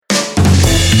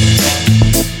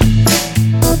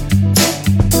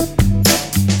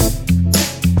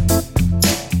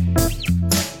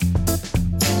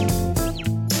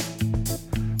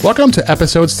Welcome to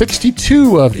episode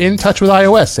 62 of In Touch with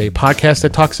iOS, a podcast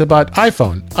that talks about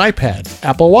iPhone, iPad,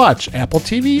 Apple Watch, Apple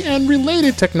TV, and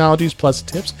related technologies, plus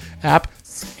tips,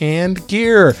 apps, and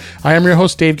gear. I am your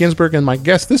host, Dave Ginsburg, and my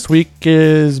guest this week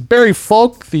is Barry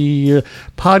Folk, the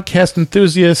podcast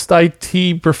enthusiast,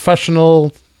 IT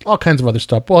professional, all kinds of other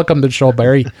stuff. Welcome to the show,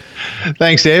 Barry.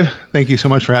 Thanks, Dave. Thank you so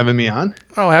much for having me on.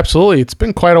 Oh, absolutely. It's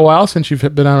been quite a while since you've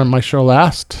been on my show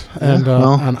last, and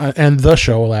the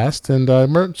show last, and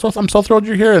so I'm so thrilled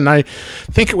you're here. And I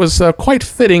think it was quite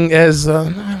fitting as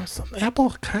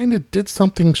Apple kind of did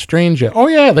something strange. Oh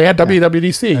yeah, they had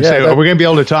WWDC. Are we going to be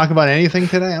able to talk about anything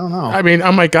today? I don't know. I mean,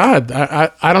 oh my God,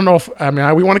 I don't know if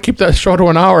we want to keep that show to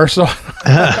an hour, so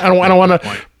I don't want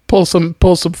to pull some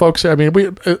folks. I mean,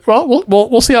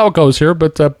 we'll see how it goes here,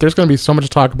 but there's going to be so much to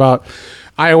talk about.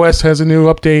 iOS has a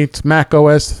new update. Mac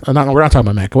OS, we're not talking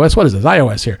about Mac OS. What is this?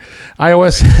 iOS here.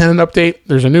 iOS had an update.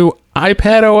 There's a new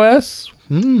iPad OS,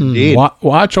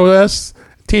 Watch OS,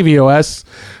 TV OS,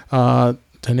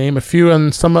 to name a few,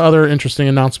 and some other interesting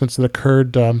announcements that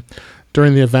occurred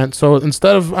during the event. So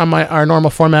instead of our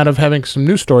normal format of having some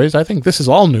news stories, I think this is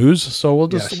all news. So we'll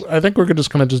just, yes. I think we're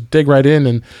just going to just dig right in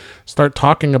and start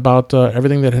talking about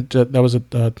everything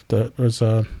that was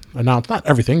announced. Not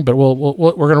everything, but we're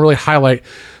going to really highlight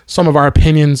some of our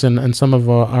opinions and some of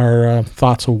our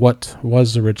thoughts of what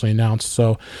was originally announced.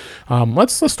 So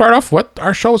let's start off what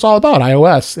our show is all about,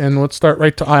 iOS, and let's start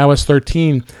right to iOS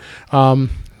 13.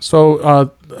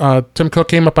 So Tim Cook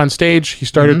came up on stage. He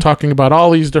started talking about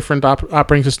all these different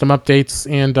operating system updates,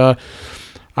 and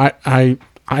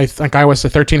I think iOS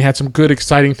 13 had some good,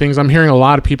 exciting things. I'm hearing a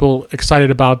lot of people excited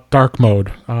about dark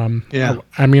mode.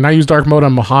 I mean, I use dark mode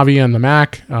on Mojave and the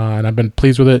Mac, and I've been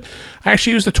pleased with it. I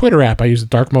actually use the Twitter app. I use the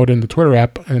dark mode in the Twitter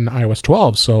app in iOS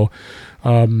 12. So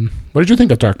what did you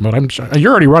think of dark mode?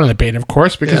 You're already running the beta, of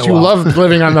course, because you love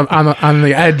living on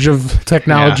the edge of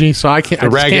technology. Yeah. So I can't. The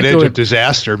ragged edge of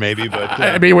disaster, maybe. But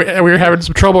I mean, we were having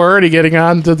some trouble already getting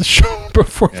on to the show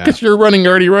before because you're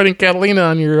already running Catalina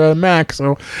on your Mac.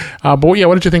 So, but yeah,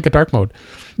 what did you think of dark mode?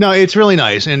 No, it's really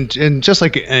nice, and just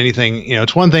like anything,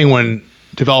 it's one thing when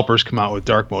developers come out with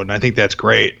dark mode, and I think that's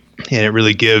great, and it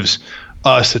really gives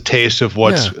us a taste of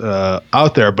what's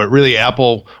out there. But really,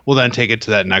 Apple will then take it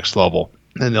to that next level,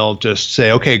 and they'll just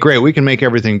say, okay, great, we can make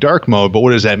everything dark mode, but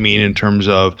what does that mean in terms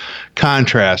of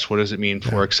contrast? What does it mean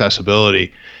for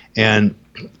accessibility? And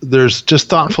there's just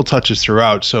thoughtful touches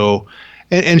throughout. So,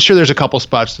 and sure, there's a couple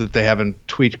spots that they haven't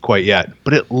tweaked quite yet,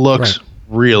 but it looks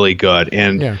really good.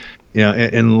 And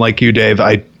and like you, Dave,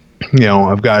 I've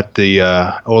got the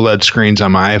OLED screens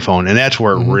on my iPhone, and that's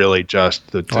where it really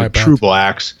just the true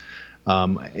blacks.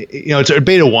 It's a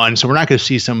beta 1, so we're not going to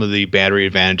see some of the battery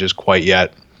advantages quite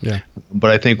yet. Yeah.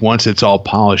 But I think once it's all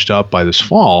polished up by this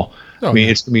fall, it's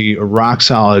going to be a rock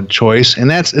solid choice, and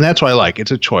that's what I like.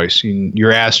 It's a choice.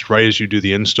 You're asked right as you do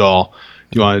the install,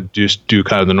 do you want to just do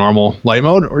kind of the normal light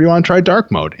mode, or do you want to try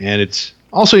dark mode? And it's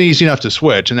also easy enough to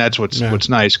switch, and that's what's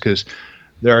nice, because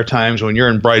there are times when you're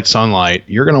in bright sunlight,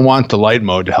 you're going to want the light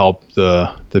mode to help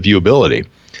the viewability.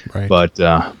 Right. But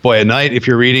boy, at night, if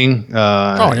you're reading,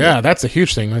 that's a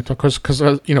huge thing. Of course, because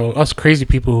us crazy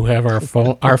people who have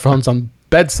our phones on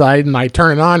bedside, and I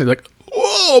turn it on, it's like,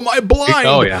 whoa, my blind.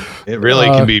 Oh yeah, it really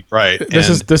can be bright. This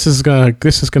is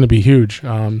gonna be huge.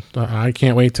 I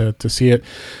can't wait to see it.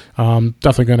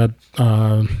 Definitely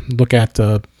gonna look at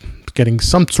getting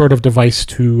some sort of device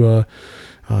to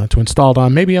install it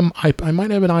on. Maybe I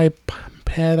might have an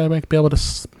iPad. I might be able to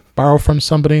borrow from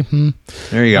somebody.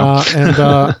 There you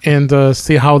go. And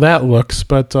see how that looks.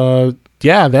 But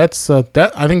that's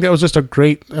that. I think that was just a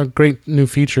great new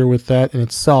feature with that in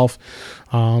itself.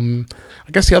 I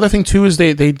guess the other thing too is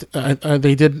they did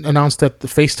announce that the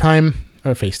Face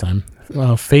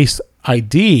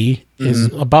ID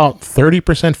is about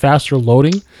 30% faster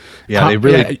loading. Yeah, they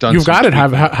really done. You've got it.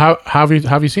 How have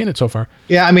you seen it so far?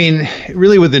 Yeah, I mean,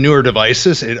 really with the newer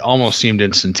devices, it almost seemed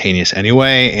instantaneous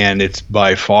anyway, and it's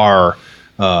by far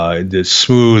the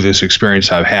smoothest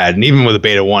experience I've had. And even with the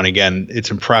beta 1, again,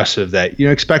 it's impressive that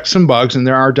expect some bugs, and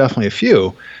there are definitely a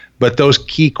few, but those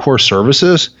key core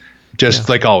services, just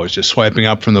like always, just swiping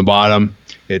up from the bottom,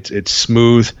 it's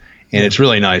smooth. And it's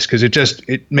really nice because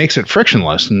it makes it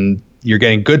frictionless, and you're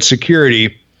getting good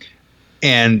security,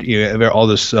 and all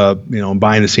this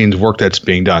behind the scenes work that's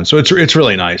being done. So it's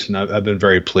really nice, and I've been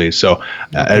very pleased. So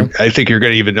I think you're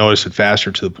going to even notice it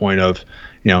faster to the point of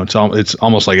it's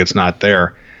almost like it's not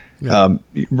there. Yeah.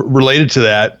 Related to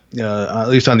that, at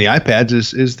least on the iPads,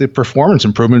 is the performance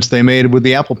improvements they made with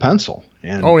the Apple Pencil.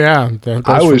 And that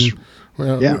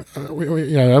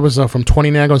was from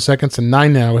 20 nanoseconds to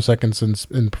 9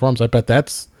 nanoseconds in performance. I bet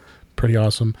that's pretty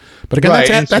awesome. But again,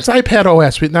 Right, that's iPad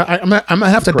OS. Now, I'm gonna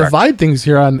have to divide things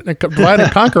here divide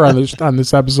and conquer on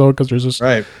this episode because there's just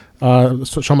Right.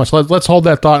 so much. Let's hold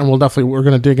that thought, and we're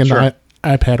going to dig into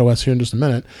iPad OS here in just a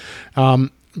minute.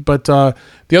 But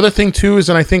the other thing too is,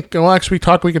 and I think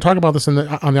we can talk about this on the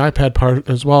iPad part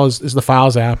as well, is the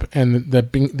Files app and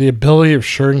the ability of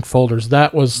sharing folders.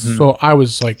 That was so I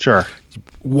was like,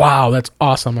 wow, that's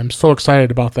awesome. I'm so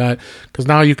excited about that because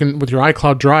now you can, with your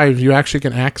iCloud Drive, you actually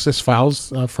can access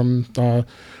files from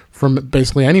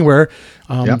basically anywhere.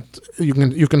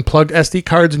 You can plug SD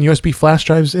cards and USB flash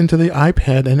drives into the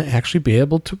iPad and actually be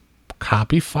able to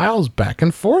copy files back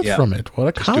and forth from it. What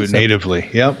a concept! Just do it natively.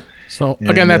 Yep. So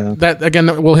again,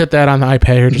 that we'll hit that on the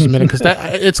iPad here in just a minute because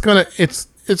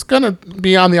it's gonna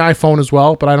be on the iPhone as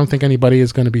well, but I don't think anybody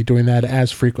is going to be doing that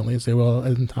as frequently as they will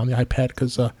on the iPad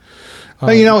because.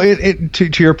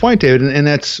 To your point, David, and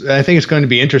that's, I think it's going to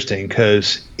be interesting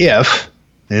because and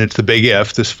it's the big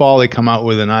if, this fall they come out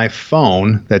with an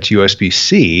iPhone that's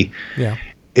USB-C. Yeah.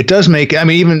 It does make,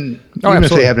 even if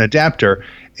they have an adapter,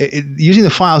 using the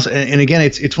files, and again,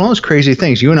 it's one of those crazy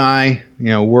things. You and I,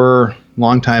 we're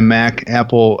longtime Mac,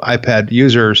 Apple, iPad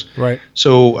users. Right.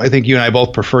 So I think you and I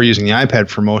both prefer using the iPad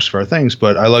for most of our things,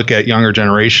 but I look at younger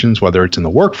generations, whether it's in the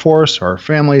workforce or our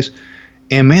families,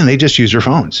 and man, they just use their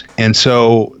phones. And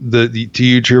so to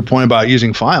your point about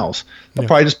using files, they'll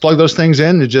probably just plug those things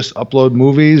in to just upload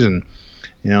movies, and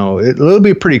it'll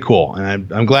be pretty cool.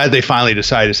 And I'm glad they finally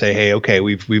decided to say, hey, okay,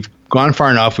 we've gone far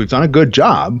enough. We've done a good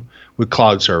job with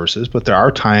cloud services, but there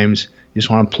are times you just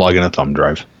want to plug in a thumb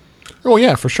drive. Oh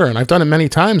yeah, for sure. And I've done it many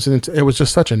times, and it was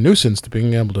just such a nuisance to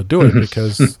being able to do it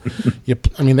because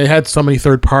they had so many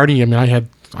third party.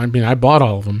 I bought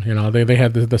all of them. They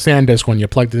had the SanDisk when you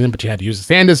plugged it in, but you had to use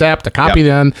the SanDisk app to copy it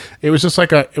in. It was just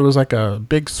like a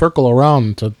big circle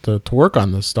around to work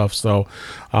on this stuff. So,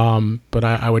 but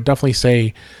I would definitely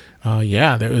say,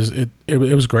 it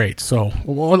was great. So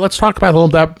let's talk about a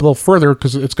little further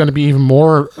because it's going to be even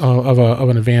more of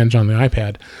an advantage on the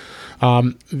iPad.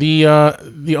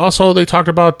 Also they talked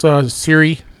about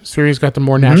Siri. Siri's got the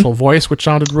more natural voice, which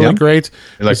sounded really great.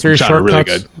 The Siri shortcuts, really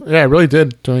good. Yeah, it really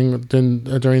did during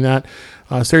that.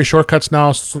 Siri shortcuts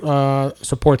now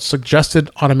support suggested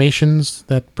automations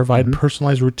that provide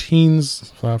personalized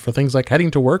routines for things like heading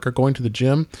to work or going to the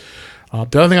gym. The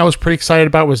other thing I was pretty excited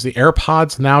about was the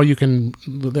AirPods. Now you can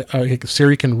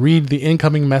Siri can read the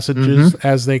incoming messages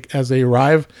as they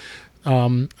arrive.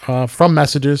 From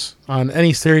messages on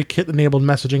any Siri kit-enabled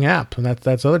messaging app, and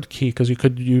that's the other key because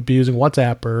you'd be using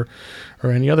WhatsApp or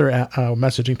any other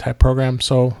messaging type program.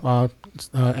 So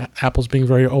Apple's being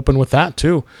very open with that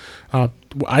too.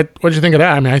 What did you think of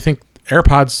that? I think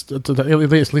AirPods,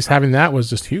 at least having that was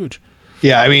just huge.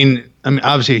 Yeah, I'm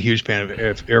obviously a huge fan of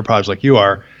AirPods like you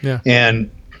are. Yeah,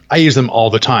 and I use them all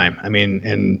the time.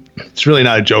 And it's really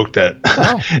not a joke that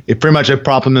it pretty much I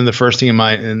prop them in the first thing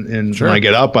when I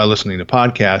get up by listening to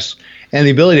podcasts. And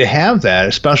the ability to have that,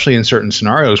 especially in certain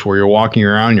scenarios where you're walking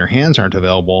around, your hands aren't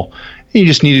available, and you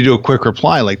just need to do a quick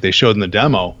reply like they showed in the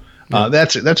demo.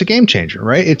 That's a game changer,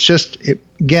 right? It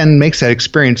again makes that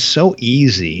experience so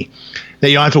easy that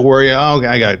you don't have to worry.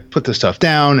 I got to put this stuff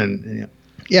down, and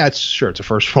it's a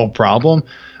first world problem,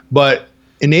 but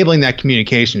enabling that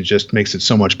communication just makes it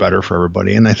so much better for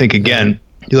everybody. And I think, again,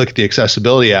 you look at the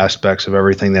accessibility aspects of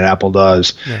everything that Apple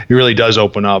does, it really does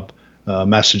open up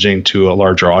messaging to a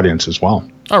larger audience as well.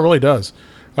 Oh, it really does.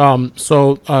 That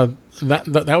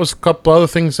was a couple other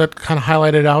things that kind of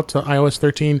highlighted out to iOS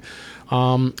 13.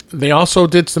 They also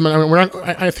did some.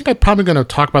 I think I'm probably going to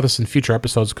talk about this in future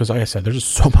episodes because, like I said, there's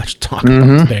just so much to talk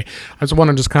about today. I just want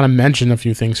to just kind of mention a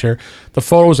few things here. The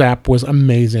Photos app was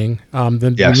amazing. The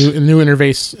new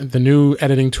interface, the new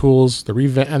editing tools,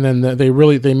 and then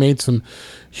they made some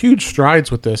huge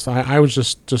strides with this. I was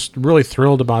just really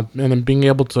thrilled about, and then being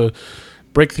able to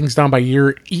break things down by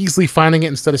year, easily finding it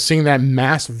instead of seeing that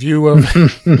mass view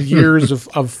of years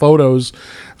of photos.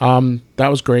 That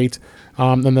was great.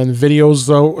 And then videos,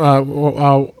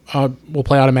 though, will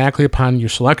play automatically upon your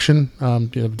selection.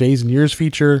 Days and years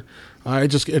feature. It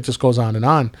just goes on and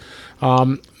on.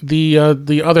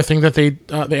 The other thing that they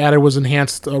added was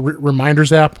enhanced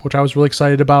reminders app, which I was really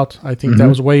excited about. I think that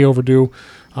was way overdue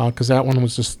because that one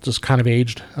was just kind of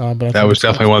aged. But that was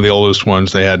definitely one of the oldest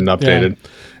ones they hadn't updated. Yeah.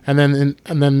 And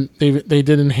then they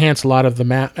did enhance a lot of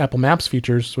the Apple Maps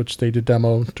features, which they did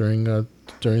demo during the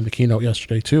keynote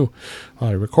yesterday too.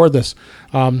 I record this.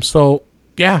 I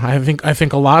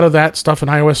think a lot of that stuff in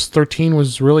iOS 13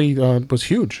 was really was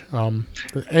huge.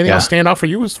 Anything else stand out for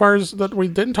you as far as that we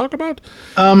didn't talk about?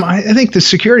 I think the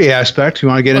security aspect. You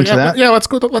want to get into that? Yeah, let's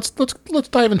go. Let's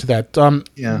dive into that.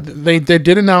 They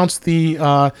did announce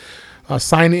the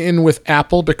sign in with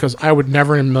Apple because I would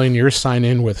never in a million years sign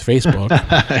in with Facebook.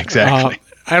 Exactly.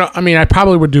 I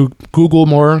probably would do Google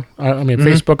more.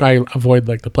 Facebook, I avoid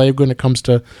like the plague when it comes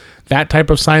to that type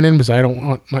of sign in because I don't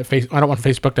want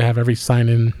Facebook to have every sign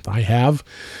in I have.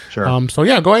 Sure. So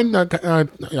yeah, go ahead.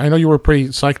 I know you were pretty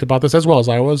psyched about this as well as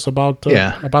I was about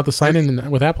the sign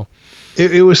in with Apple.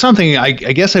 It was something I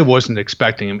guess I wasn't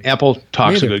expecting. Apple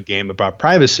talks a good game about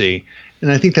privacy,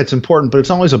 and I think that's important, but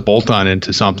it's always a bolt-on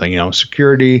into something.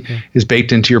 Security is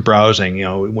baked into your browsing.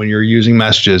 When you're using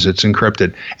messages, it's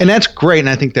encrypted, and that's great, and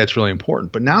I think that's really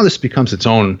important. But now this becomes its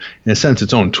own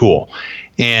tool,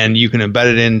 and you can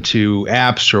embed it into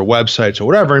apps or websites or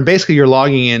whatever, and basically you're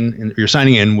logging in and you're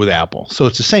signing in with Apple. So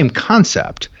it's the same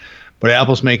concept. But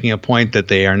Apple's making a point that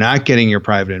they are not getting your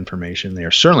private information. They are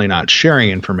certainly not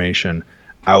sharing information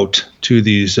out to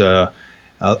these other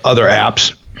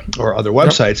apps or other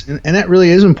websites. Yep. And that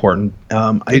really is important.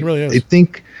 It really is. I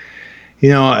think,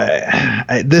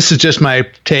 this is just my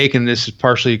take, and this is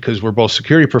partially because we're both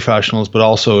security professionals, but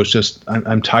also it's just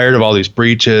I'm tired of all these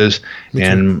breaches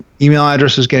and email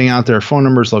addresses getting out there, phone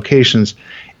numbers, locations.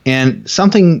 And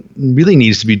something really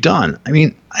needs to be done. I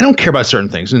mean, I don't care about certain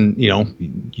things. And,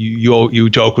 you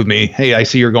joke with me, hey, I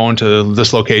see you're going to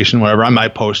this location, whatever. I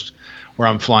might post where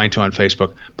I'm flying to on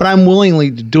Facebook. But I'm willingly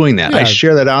doing that. Yeah. I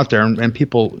share that out there. And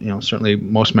people, certainly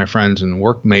most of my friends and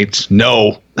workmates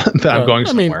know that I'm going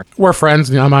somewhere. I mean, we're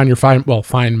friends. I'm on your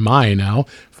Find My now.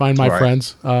 Find My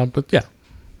friends. But yeah.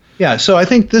 Yeah, so I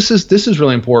think this is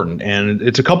really important. And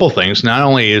it's a couple things. Not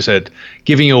only is it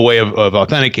giving you a way of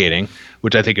authenticating,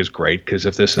 which I think is great, because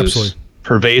if this is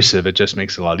pervasive, it just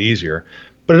makes it a lot easier.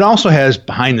 But it also has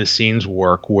behind-the-scenes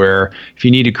work where if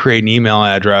you need to create an email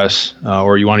address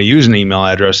or you want to use an email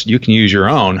address, you can use your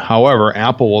own. However,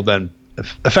 Apple will then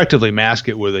effectively mask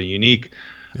it with a unique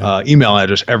email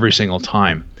address every single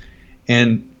time.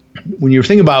 And when you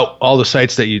think about all the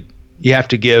sites that you have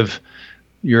to give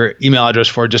your email address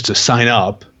for just to sign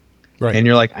up, and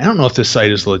you're like, I don't know if this site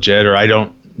is legit, or I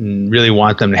don't really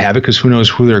want them to have it because who knows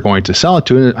who they're going to sell it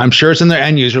to. And I'm sure it's in their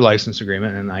end user license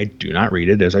agreement, and I do not read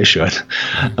it as I should.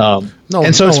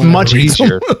 It's much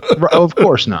easier. Of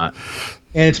course not.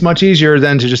 And it's much easier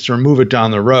then to just remove it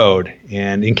down the road.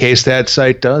 And in case that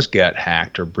site does get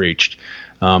hacked or breached,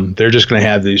 they're just going to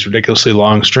have these ridiculously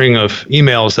long string of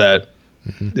emails that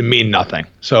mean nothing.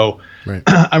 So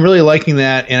I'm really liking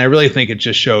that, and I really think it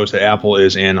just shows that Apple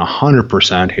is in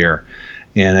 100% here.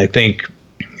 And I think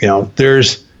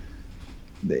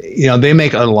they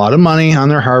make a lot of money on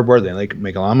their hardware. They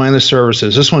make a lot of money on the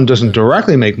services. This one doesn't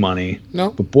directly make money.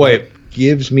 No. But boy, it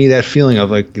gives me that feeling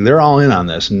of like they're all in on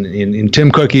this. And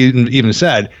Tim Cook even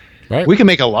said, we can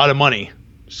make a lot of money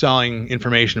selling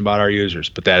information about our users,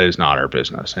 but that is not our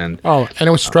business. And it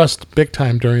was stressed big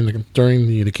time during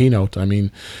the keynote. I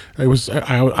mean, I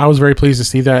was very pleased to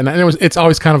see that, and it's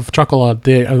always kind of chuckle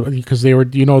because they were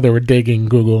digging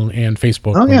Google and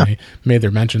Facebook when they made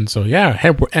their mention. So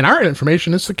and our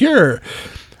information is secure.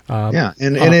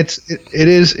 It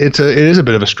is a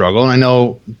bit of a struggle, and I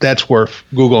know that's where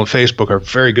Google and Facebook are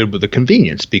very good with the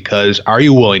convenience, because are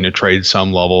you willing to trade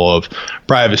some level of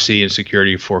privacy and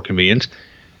security for convenience?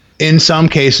 In some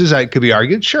cases, it could be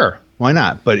argued, sure, why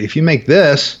not? But if you make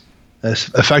this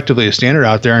effectively a standard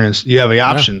out there, and you have the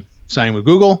option signing with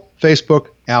Google, Facebook,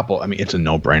 Apple, I mean, it's a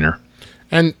no-brainer.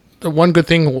 And the one good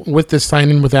thing with this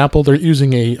sign-in with Apple, they're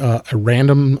using a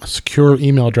random secure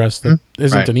email address that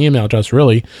isn't an email address,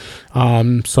 really.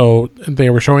 So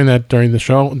they were showing that during the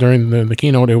show, during the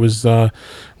keynote, it was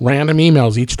random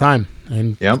emails each time.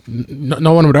 And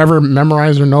no one would ever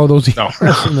memorize or know those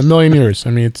emails in a million years.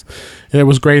 I mean, it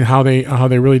was great how they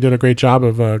really did a great job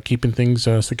of keeping things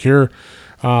secure,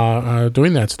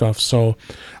 doing that stuff. So,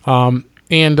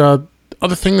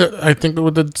 other thing that I think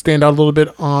that did stand out a little bit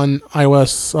on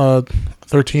iOS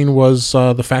 13 was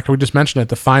the fact that we just mentioned it.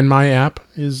 The Find My app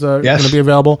is going to be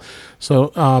available.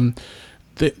 So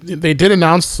they did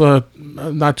announce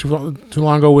not too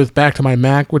long ago with Back to My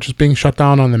Mac, which is being shut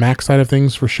down on the Mac side of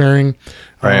things for sharing.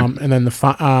 And then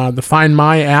the Find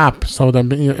My app. So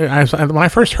when I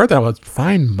first heard that, I was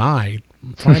Find My.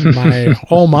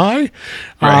 Oh my!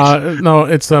 No,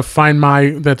 it's a Find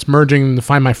My that's merging the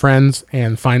Find My Friends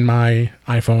and Find My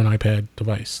iPhone, iPad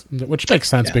device, which makes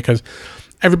sense because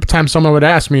every time someone would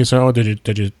ask me, so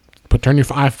did you turn your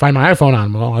Find My iPhone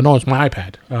on? Well, I know it's my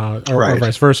iPad, or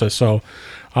vice versa. So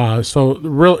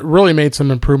really made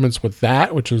some improvements with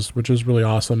that, which is really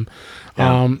awesome.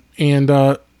 And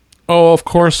Oh, of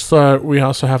course, we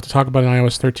also have to talk about in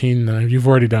iOS 13. You've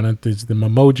already done it. There's the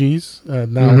Memojis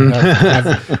now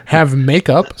have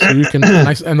makeup, so you can.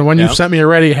 And the one you've sent me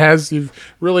already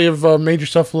you've really made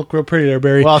yourself look real pretty there,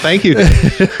 Barry. Well, thank you. And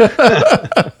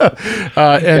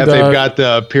they've got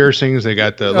the piercings. They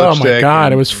got the lipstick. Oh my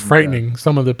God, it was frightening.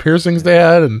 Some of the piercings they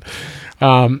had, and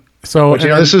so. But,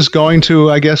 this is going to,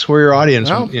 I guess, where your audience,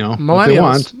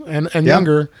 millennials and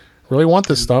younger. Really want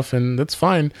this stuff, and that's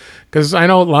fine, because I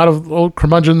know a lot of old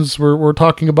curmudgeons were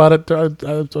talking about it.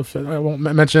 I won't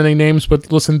mention any names, but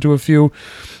listen to a few.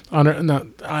 I don't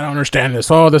understand this.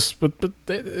 But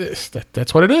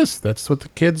that's what it is. That's what the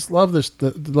kids love.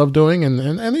 Love doing, and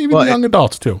even young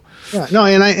adults too. Yeah, no,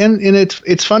 and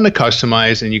it's fun to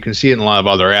customize, and you can see it in a lot of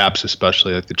other apps,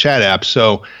 especially like the chat apps.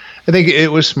 So I think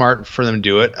it was smart for them to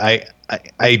do it. I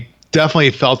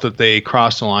definitely felt that they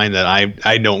crossed the line that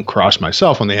I don't cross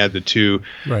myself when they had the two.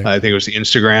 Right. I think it was the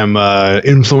Instagram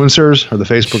influencers or the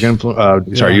Facebook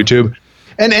YouTube,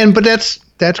 but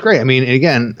that's great. I mean,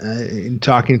 again, in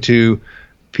talking to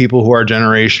people who are a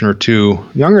generation or two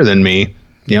younger than me,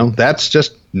 that's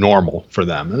just normal for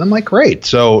them, and I'm like, great.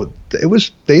 So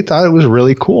they thought it was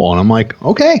really cool, and I'm like,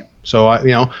 okay. So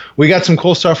we got some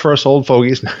cool stuff for us old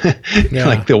fogies,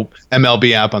 like the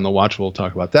MLB app on the watch. We'll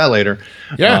talk about that later.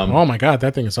 Yeah. Oh my God,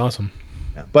 that thing is awesome.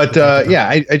 But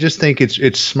I just think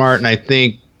it's smart, and I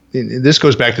think this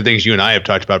goes back to things you and I have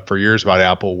talked about for years about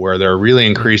Apple, where they're really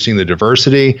increasing the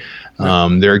diversity.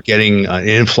 They're getting an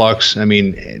influx. I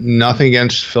mean, nothing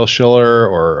against Phil Schiller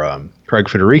or Craig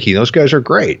Federighi; those guys are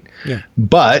great. Yeah.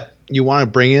 But you want to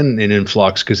bring in an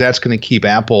influx, because that's going to keep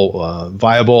Apple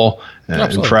viable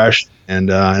and fresh,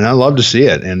 and I love to see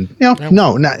it. And not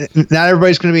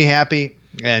everybody's going to be happy,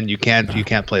 and you can't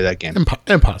play that game.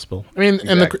 Impossible. I mean,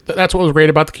 exactly. And that's what was great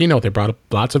about the keynote. They brought up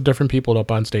lots of different people up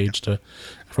on stage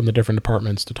from the different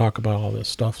departments to talk about all this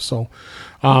stuff. So,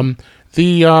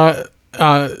 the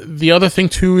other thing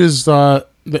too is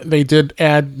they did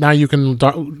add. Now you can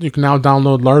now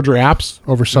download larger apps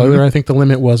over cellular. Mm-hmm. I think the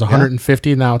limit was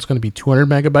 150. Now it's going to be 200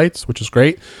 megabytes, which is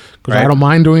great, because I don't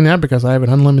mind doing that because I have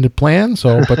an unlimited plan.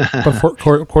 So, but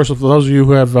of course, for those of you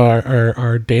who have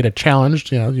are data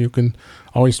challenged, you can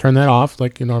always turn that off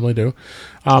like you normally do.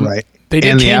 Right. The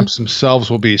apps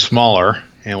themselves will be smaller,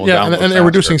 and and they're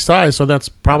reducing size, so that's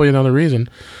probably another reason.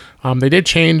 They did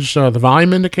change the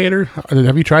volume indicator.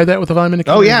 Have you tried that with the volume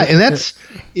indicator? Oh, yeah. And that's,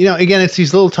 again, it's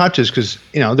these little touches, because,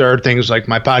 there are things like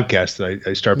my podcast that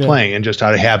I start playing, and just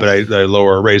out of habit, I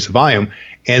lower or raise the volume,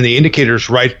 and the indicator's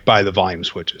right by the volume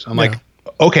switches. I'm like,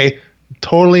 okay,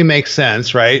 totally makes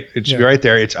sense, right? It's right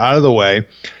there. It's out of the way.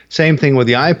 Same thing with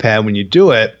the iPad. When you do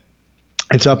it,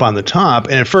 it's up on the top.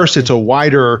 And at first, it's a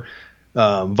wider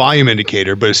volume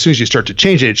indicator, but as soon as you start to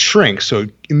change it, it shrinks, so it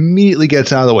immediately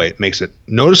gets out of the way. It makes it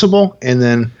noticeable, and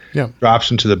then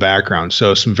drops into the background.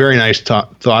 So some very nice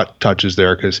thought touches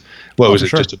there, because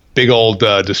just a big old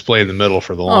display in the middle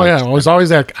for the launch. Oh yeah, it was always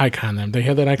that icon. They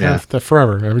had that icon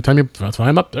forever. Every time you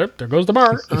climb up there goes the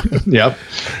bar. Yep.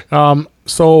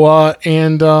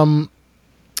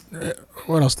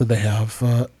 What else did they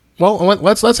have?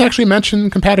 Let's actually mention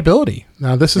compatibility.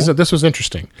 Now this was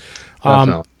interesting.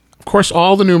 Of course,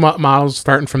 all the new models,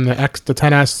 starting from the X to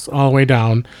 10S all the way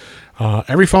down,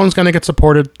 every phone's going to get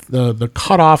supported. The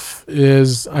cutoff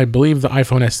is, I believe, the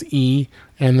iPhone SE,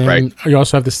 and then you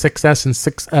also have the 6S and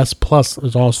 6S Plus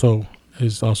is also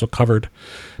covered.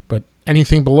 But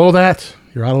anything below that,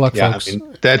 you're out of luck, folks. I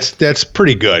mean, that's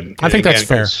pretty good. I think that's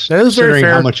fair. That is very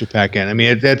fair. How much you pack in. I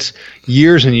mean, that's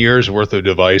years and years worth of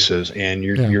devices, and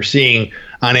you're seeing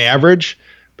on average,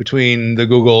 between the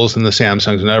Googles and the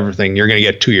Samsungs and everything, you're going to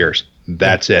get 2 years.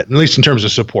 That's it, at least in terms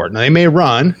of support. Now, they may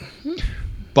run,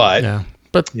 but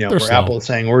where Apple is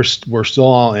saying we're still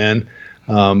all in.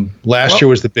 Last year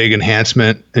was the big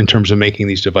enhancement in terms of making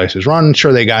these devices run.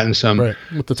 Sure, they got in some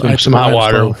hot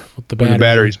water with the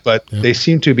batteries, but they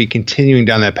seem to be continuing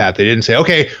down that path. They didn't say,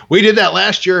 okay, we did that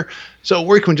last year, so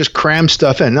we can just cram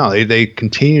stuff in. No, they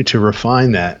continue to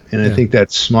refine that, and I think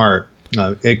that's smart.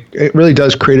 It really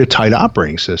does create a tight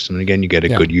operating system, and again, you get a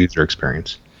good user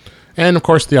experience. And of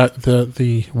course,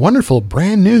 the wonderful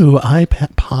brand new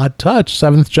iPod Touch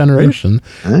 7th generation.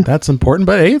 That's important,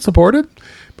 but it's supported.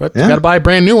 But you got to buy a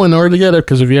brand new one in order to get it,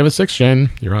 because if you have a 6th gen,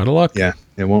 you're out of luck. Yeah,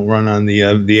 it won't run on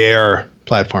the Air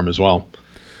platform as well.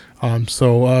 That's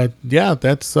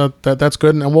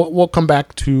good, and we'll come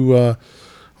back to.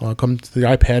 I'll come to the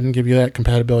iPad and give you that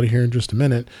compatibility here in just a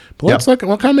minute. But let's we'll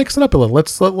kind of mix it up a little.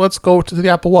 Let's go to the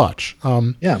Apple Watch.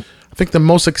 I think the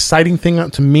most exciting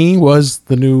thing to me was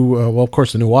the new, of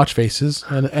course, the new watch faces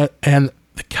and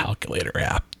the calculator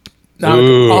app. Now,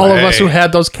 all of us who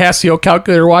had those Casio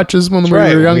calculator watches when we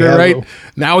were younger, right?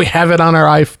 Now we have it on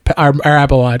our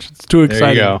Apple Watch. It's too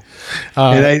exciting. There you go.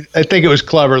 And I think it was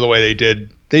clever the way they did.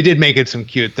 They did make it some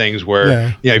cute things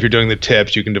where, if you're doing the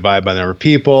tips, you can divide by the number of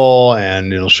people,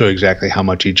 and it'll show exactly how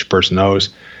much each person owes.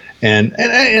 And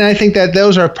I think that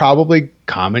those are probably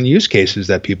common use cases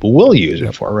that people will use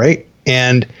it for, right?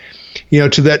 And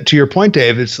to your point,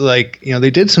 Dave, it's like they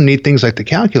did some neat things like the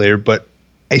calculator, but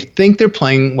I think they're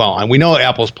playing well, and we know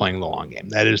Apple's playing the long game.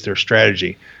 That is their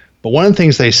strategy. But one of the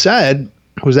things they said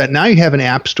was that now you have an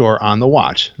app store on the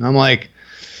watch. And I'm like,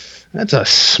 that's a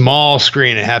small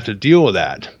screen to have to deal with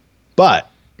that. But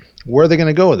where are they going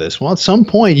to go with this? Well, at some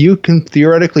point, you can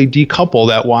theoretically decouple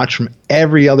that watch from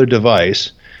every other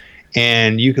device,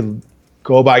 and you can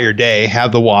go about your day,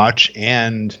 have the watch,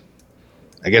 and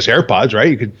I guess AirPods, right?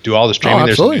 You could do all the streaming.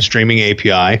 There's a streaming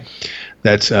API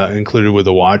that's included with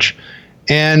the watch.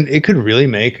 And it could really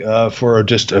make for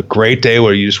just a great day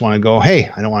where you just want to go, hey,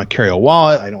 I don't want to carry a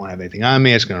wallet. I don't want to have anything on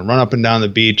me. It's going to run up and down the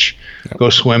beach, go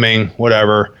swimming,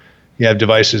 whatever. You have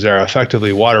devices that are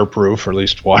effectively waterproof, or at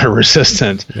least water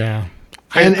resistant. Yeah.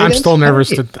 I'm still nervous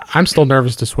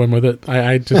to swim with it.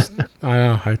 I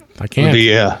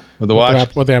can't. With the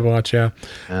watch? With the Apple Watch, yeah.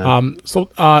 So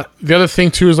the other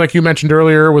thing, too, is like you mentioned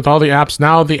earlier, with all the apps,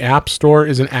 now the App Store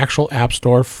is an actual app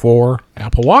store for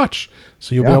Apple Watch.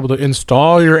 So you'll be able to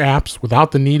install your apps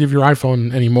without the need of your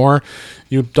iPhone anymore.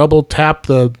 You double tap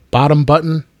the bottom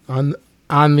button on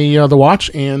the watch,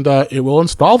 and it will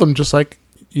install them just like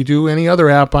you do any other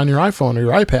app on your iPhone or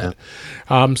your iPad.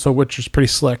 Which is pretty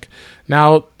slick.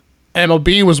 Now,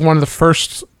 MLB was one of the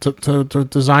first to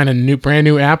design a brand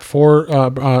new app for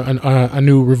a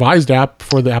new revised app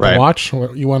for the Apple Watch.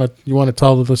 You want to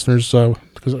tell the listeners,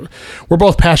 because we're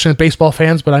both passionate baseball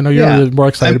fans, but I know you're more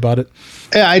excited about it.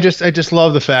 Yeah, I just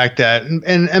love the fact that, and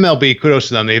MLB, kudos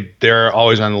to them. They're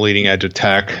always on the leading edge of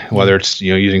tech, whether it's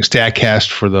using StatCast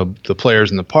for the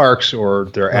players in the parks or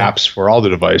their apps for all the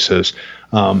devices.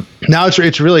 Now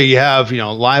it's really, you have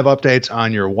live updates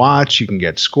on your watch. You can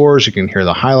get scores. You can hear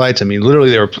the highlights. I mean, literally,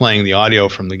 they were playing the audio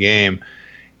from the game,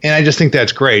 and I just think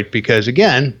that's great because,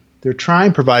 again, they're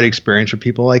trying to provide experience for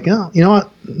people like, you know what,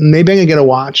 maybe I can get a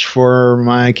watch for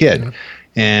my kid,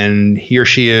 and he or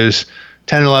she is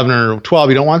 10, 11, or 12.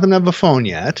 You don't want them to have a phone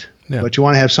yet, but you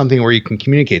want to have something where you can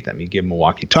communicate them. You give them a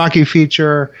walkie-talkie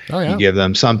feature. You give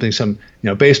them something.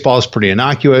 Baseball is pretty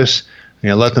innocuous.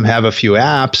 Let them have a few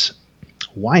apps.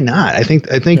 Why not? I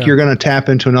think you're going to tap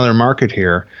into another market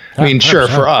here. I mean, sure,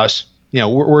 for us,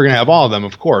 we're going to have all of them,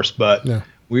 of course, but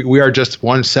we are just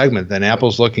one segment. Then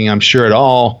Apple's looking, I'm sure, at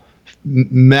all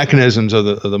mechanisms of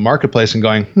the marketplace and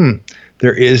going,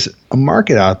 there is a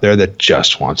market out there that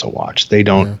just wants a watch. They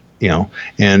don't,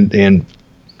 and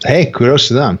hey, kudos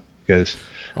to them because.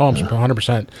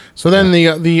 100%. So then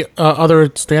the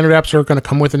other standard apps are going to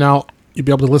come with it now. You'll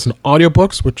be able to listen to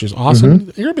audiobooks, which is awesome. You're going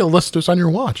to be able to listen to this on your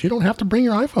watch. You don't have to bring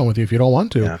your iPhone with you if you don't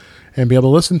want to, and be able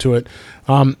to listen to it.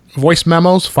 Voice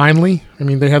memos, finally. I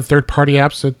mean, they have third-party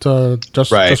apps that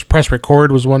just Press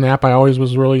Record was one app I always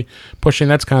was really pushing.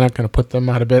 That's kind of put them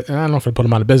out of business. I don't know if it put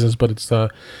them out of business, but it's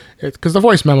because the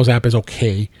voice memos app is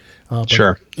okay. But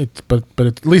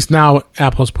at least now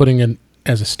Apple's putting in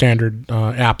as a standard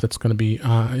app that's going to be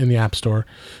in the App Store,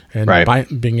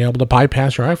 and being able to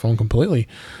bypass your iPhone completely,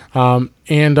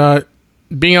 and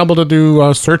being able to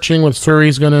do searching with Siri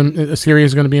is going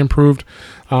to be improved.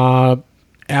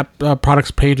 App products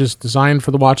pages designed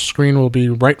for the watch screen will be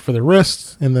right for the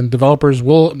wrists, and then developers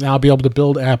will now be able to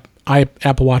build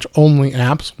Apple Watch only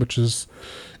apps, which is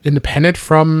independent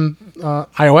from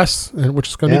iOS, which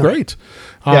is going to be great.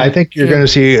 I think you're going to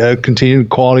see a continued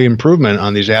quality improvement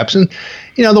on these apps. And,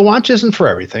 the watch isn't for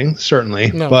everything,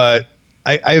 certainly. No. But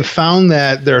I've found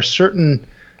that there are certain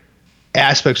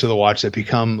aspects of the watch that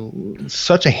become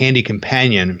such a handy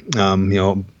companion.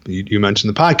 You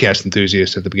mentioned the podcast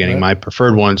enthusiast at the beginning. My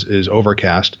preferred ones is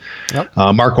Overcast.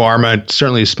 Marco Arment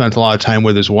certainly spent a lot of time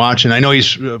with his watch. And I know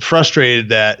he's frustrated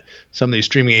that some of these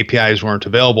streaming APIs weren't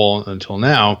available until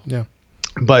now. Yeah.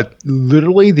 But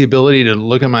literally the ability to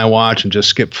look at my watch and just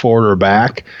skip forward or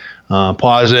back,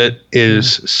 pause it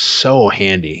is so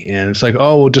handy. And it's like,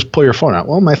 well, just pull your phone out.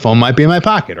 Well, my phone might be in my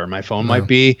pocket, or my phone might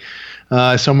be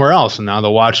somewhere else. And now the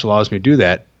watch allows me to do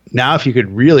that. Now, if you could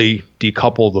really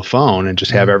decouple the phone and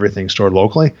just have everything stored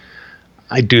locally,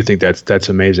 I do think that's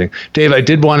amazing. Dave, I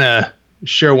did want to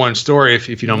share one story if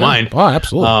you don't mind. Oh,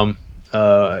 absolutely.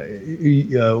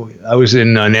 I was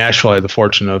in Nashville. I had the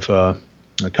fortune of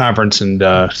a conference and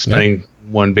spending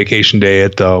one vacation day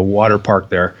at the water park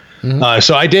there.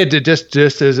 So I did just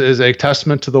as a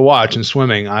testament to the watch and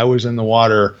swimming. I was in the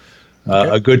water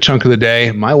a good chunk of the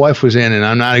day. My wife was in, and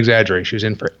I'm not exaggerating, she was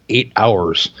in for 8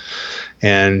 hours,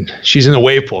 and she's in the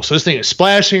wave pool. So this thing is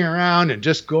splashing around and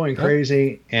just going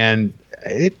crazy, and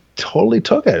it totally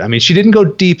took it. I mean, she didn't go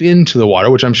deep into the water,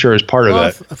 which I'm sure is part of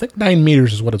it. I think 9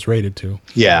 meters is what it's rated to.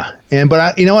 Yeah.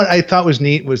 But you know what I thought was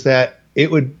neat was that it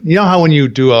would, you know how when you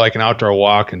do like an outdoor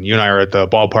walk and you and I are at the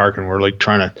ballpark and we're like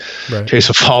trying to chase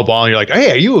a foul ball and you're like,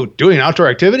 hey, are you doing an outdoor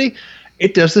activity?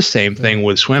 It does the same thing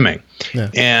with swimming. Yeah.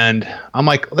 And I'm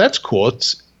like, well, that's cool.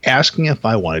 It's asking if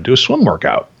I want to do a swim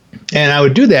workout. And I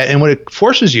would do that. And what it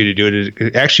forces you to do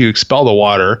is actually expel the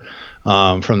water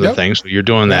from the thing. So you're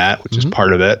doing that, which is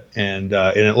part of it. And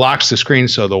it locks the screen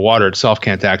so the water itself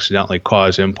can't accidentally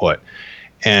cause input.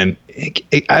 And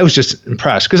I was just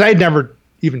impressed because I had never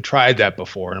even tried that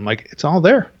before. And I'm like, it's all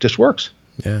there. It just works.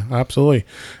 Yeah, absolutely.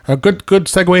 A good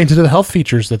segue into the health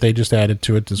features that they just added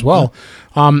to it as well.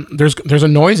 There's a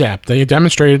noise app. They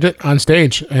demonstrated it on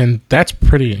stage, and that's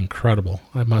pretty incredible,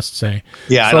 I must say.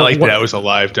 Yeah, so I like that. It was a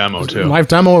live demo too. Live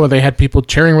demo where they had people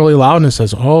cheering really loud, and it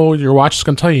says, "Oh, your watch is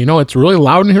going to tell you, it's really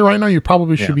loud in here right now. You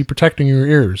probably should be protecting your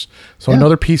ears." So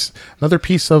another piece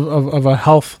of a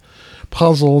health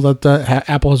puzzle that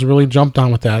Apple has really jumped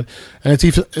on with that. And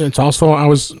it's also, I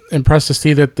was impressed to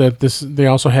see that they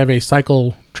also have a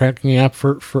cycle tracking app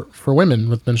for women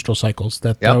with menstrual cycles.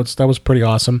 That was pretty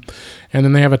awesome. And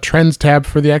then they have a trends tab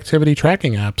for the activity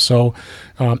tracking app. So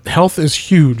health is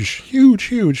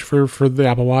huge for the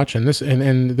Apple Watch, and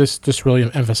this just really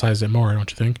emphasized it more,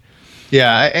 don't you think?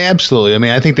 Yeah, absolutely. I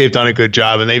mean, I think they've done a good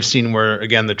job, and they've seen where,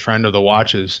 again, the trend of the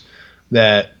watches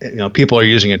that people are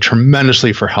using it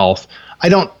tremendously for health.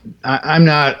 I'm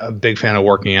not a big fan of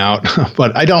working out,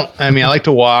 but I like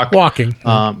to walk. Walking.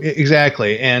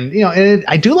 Exactly. And,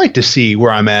 I do like to see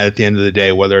where I'm at the end of the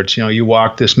day, whether it's, you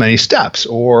walk this many steps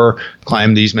or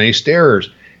climb these many stairs.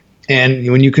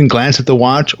 And when you can glance at the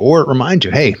watch, or it reminds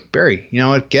you, hey, Barry,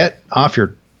 get off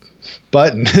your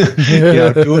butt and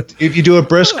if you do a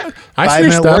brisk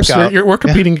 5-minute workout. We're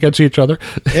competing against each other.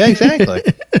 Yeah, exactly.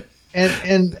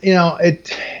 And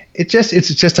it's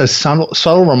just a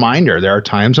subtle reminder. There are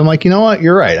times I'm like, you know what,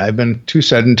 you're right. I've been too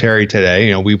sedentary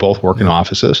today. We both work in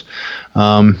offices.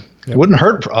 It wouldn't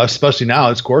hurt for us, especially now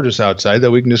it's gorgeous outside,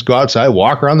 that we can just go outside,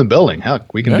 walk around the building.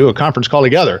 Heck, we can do a conference call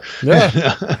together.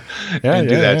 Yeah, and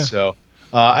do that. So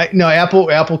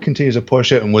Apple continues to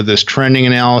push it, and with this trending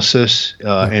analysis,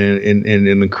 and it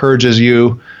encourages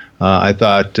you. I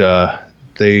thought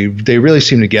they really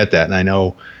seem to get that, and I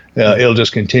know. It'll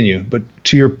just continue. But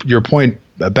to your point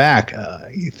back,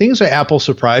 things that Apple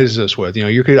surprises us with,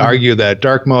 you could argue that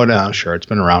dark mode, sure, it's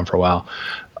been around for a while.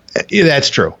 Yeah, that's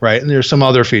true, right? And there's some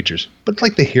other features, but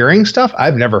like the hearing stuff,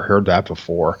 I've never heard that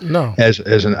before. No, as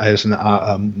an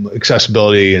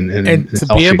accessibility and to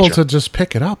be able to just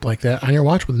pick it up like that on your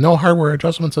watch with no hardware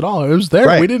adjustments at all. It was there.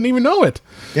 Right. We didn't even know it.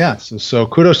 Yeah. So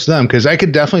kudos to them, because I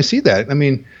could definitely see that. I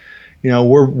mean,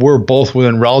 we're both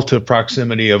within relative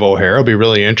proximity of O'Hare. It'll be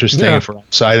really interesting if we're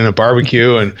outside in a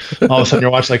barbecue and all of a sudden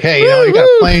your watch like, hey, you got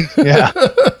a plane. Yeah,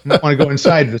 I don't want to go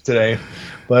inside this today.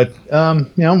 But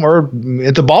we're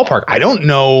at the ballpark. I don't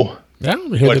know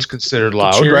what's considered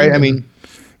loud, right? I mean,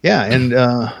 and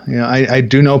I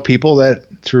do know people that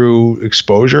through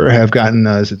exposure have gotten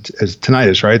as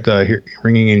tinnitus, right? The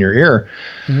ringing in your ear.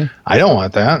 Mm-hmm. I don't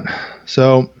want that.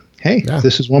 So hey,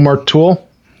 this is one more tool.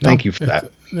 Thank you for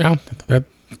that. Yeah,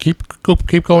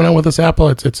 keep going on with this Apple.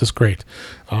 It's just great.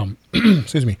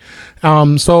 Excuse me.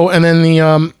 So, and then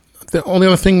the only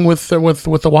other thing with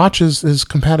the watch is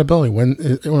compatibility. When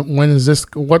is this?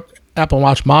 What Apple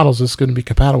Watch models is this going to be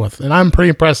compatible with? And I'm pretty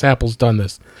impressed Apple's done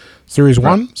this. Series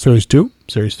 1, Series 2,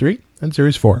 Series 3, and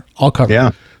Series 4 all covered.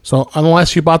 Yeah. So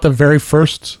unless you bought the very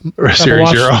first Series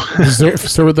Zero,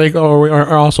 so they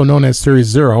are also known as Series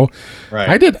 0. Right.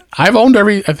 I think I've owned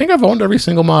every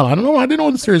single model. I don't know. I didn't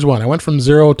own the Series 1. I went from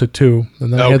 0 to 2,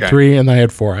 and then I had 3, and then I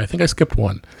had 4. I think I skipped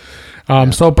 1.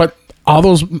 But all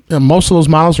those, most of those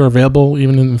models are available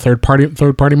even in the third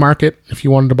party market. If you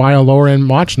wanted to buy a lower end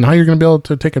watch, now you're going to be able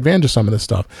to take advantage of some of this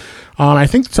stuff. I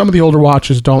think some of the older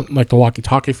watches don't, like the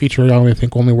walkie-talkie feature. I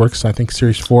think only works, I think,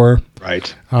 Series 4.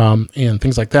 Right. And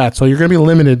things like that. So you're going to be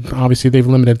limited. Obviously, they've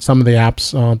limited some of the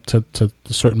apps to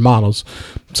certain models.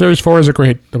 Series 4 is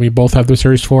great. We both have the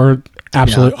Series 4.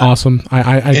 Absolutely awesome.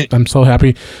 I'm so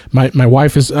happy. My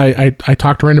wife is, I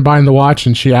talked her into buying the watch,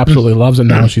 and she absolutely loves it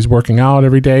now. She's working out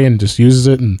every day and just uses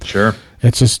it. And sure,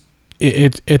 it's just,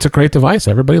 it's a great device.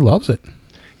 Everybody loves it.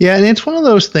 Yeah. And it's one of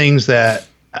those things that,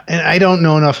 and I don't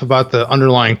know enough about the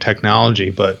underlying technology,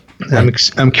 but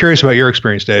I'm curious about your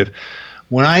experience, Dave.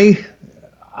 When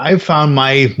I found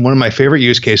one of my favorite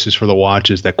use cases for the watch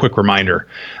is that quick reminder.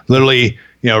 Literally,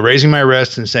 raising my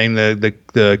wrist and saying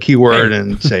the keyword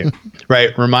and say,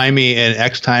 right, remind me in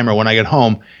X time or when I get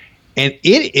home. And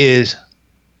it is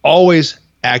always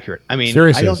accurate. I mean,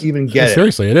 seriously, I don't even get it.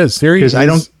 Seriously, it is. Seriously, I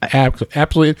don't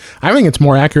absolutely. I think it's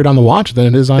more accurate on the watch than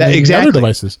it is on the other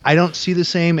devices. I don't see the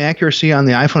same accuracy on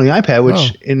the iPhone and the iPad.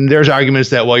 Which, and there's arguments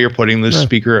that you're putting the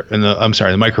speaker and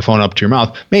the microphone up to your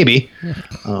mouth, maybe.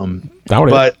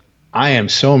 But I am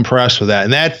so impressed with that,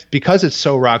 and that's because it's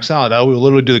so rock solid. I will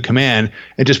literally do the command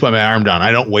and just put my arm down.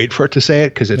 I don't wait for it to say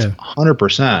it because it's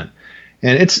 100%.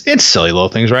 And it's silly little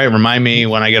things, right? Remind me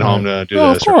when I get home to do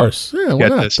this. Of course. Yeah, why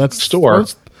not? That's store.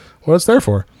 What it's there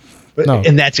for.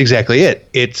 And that's exactly it.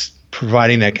 It's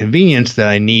providing that convenience that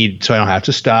I need so I don't have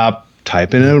to stop,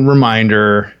 type in a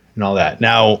reminder, and all that.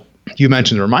 Now, you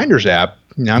mentioned the Reminders app.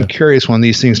 Now, I'm curious when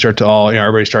these things start to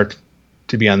everybody start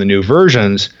to be on the new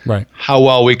versions, right? How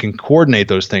well we can coordinate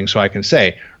those things so I can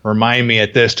say, remind me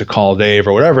at this to call Dave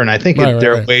or whatever. And I think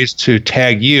there are ways to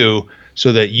tag you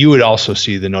so that you would also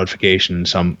see the notification in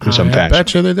some fashion. I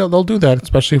bet you they'll do that,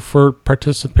 especially for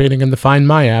participating in the Find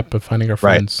My app of finding our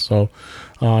friends. So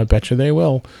I bet you they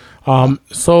will.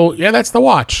 So yeah, that's the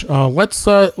watch. Let's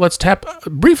tap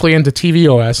briefly into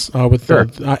tvOS with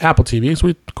Apple TVs.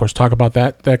 We of course talk about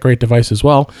that great device as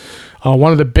well.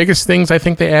 One of the biggest things I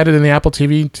think they added in the Apple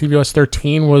TV tvOS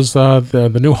 13 was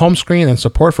the new home screen and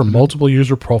support for multiple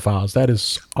user profiles. That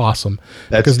is awesome.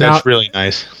 That's really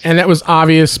nice. And that was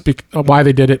obvious why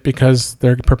they did it, because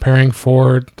they're preparing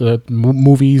for the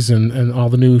movies and all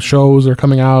the new shows that are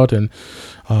coming out, and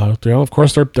of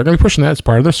course they're going to be pushing that as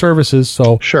part of their services.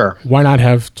 So why not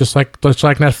have just like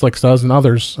Netflix does and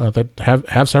others that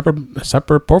have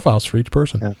separate profiles for each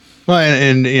person? Yeah. Well,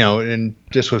 and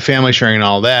just with family sharing and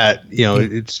all that,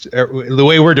 it's the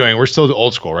way we're doing. We're still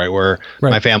old school, right? Where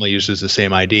my family uses the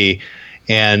same ID,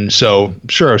 and so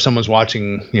if someone's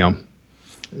watching,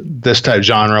 this type of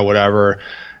genre, whatever,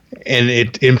 and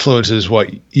it influences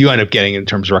what you end up getting in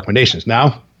terms of recommendations.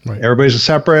 Now, everybody's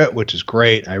separate, which is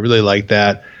great. I really like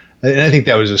that, and I think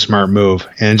that was a smart move.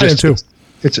 And just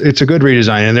it's a good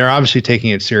redesign, and they're obviously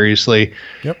taking it seriously.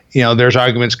 Yep. There's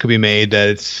arguments could be made that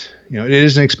it's. It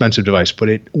is an expensive device, but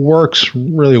it works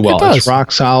really well. It's rock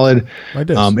solid.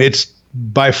 It's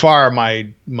by far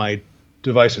my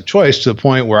device of choice, to the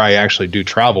point where I actually do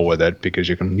travel with it, because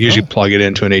you can usually plug it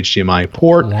into an HDMI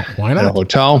port at a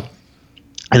hotel,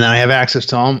 and then I have access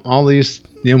to all these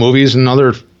movies and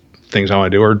other things I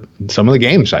want to do, or some of the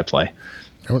games I play.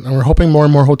 And we're hoping more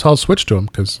and more hotels switch to them,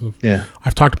 because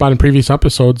I've talked about in previous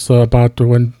episodes about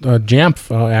when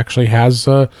Jamf actually has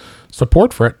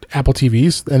support for Apple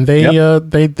TVs, and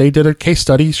they did a case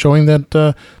study showing that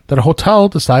a hotel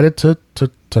decided to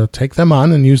take them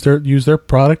on and use their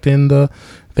product, and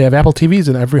they have Apple TVs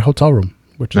in every hotel room,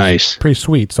 which is pretty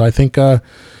sweet. So I think that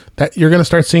you're going to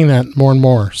start seeing that more and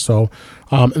more. So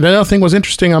the other thing was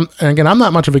interesting. And again, I'm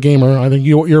not much of a gamer. I think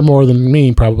you're more than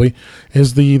me probably.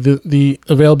 Is the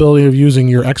availability of using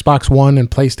your Xbox One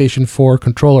and PlayStation 4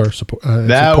 controller support?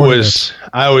 I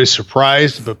was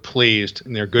surprised but pleased.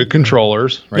 And they're good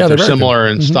controllers, right? They're similar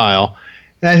in style,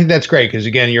 and I think that's great, because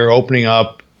again, you're opening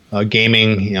up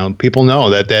gaming. People know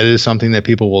that is something that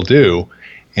people will do,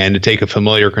 and to take a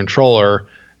familiar controller.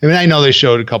 I mean, I know they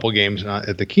showed a couple games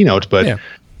at the keynote, but.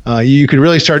 You could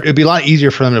really start. It'd be a lot easier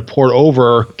for them to port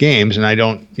over games, and I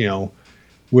don't,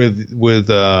 with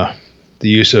the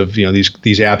use of these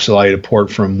apps allow you to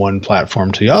port from one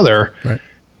platform to the other. Right.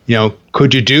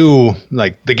 Could you do,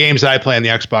 like, the games that I play on the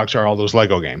Xbox are all those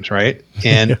Lego games, right?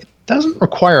 And it doesn't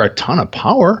require a ton of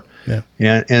power. Yeah.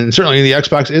 And certainly the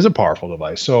Xbox is a powerful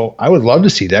device, so I would love to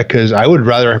see that, because I would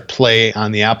rather play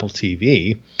on the Apple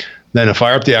TV. Then to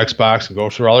fire up the Xbox and go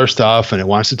through all their stuff, and it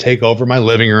wants to take over my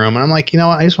living room, and I'm like, what?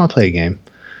 I just want to play a game.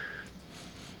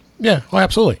 Yeah, well,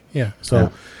 absolutely. Yeah.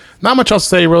 So, not much else to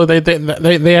say really.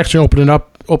 They actually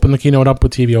opened the keynote up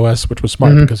with tvOS, which was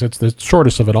smart, because it's the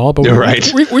shortest of it all. But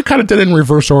we kind of did it in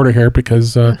reverse order here,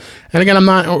 because and again,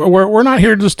 we're not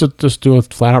here just to do a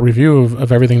flat out review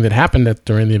of everything that happened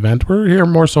during the event. We're here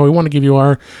more so we want to give you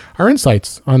our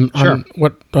insights on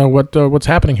what's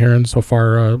happening here, and so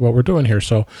far what we're doing here.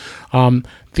 So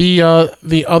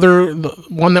the other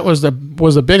one that was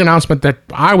a big announcement that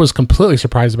I was completely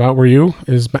surprised about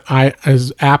is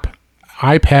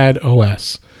iPad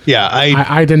OS. Yeah,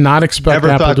 I did not expect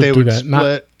Apple to do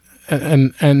that.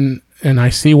 And I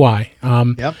see why.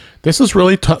 This is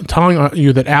really telling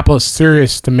you that Apple is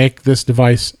serious to make this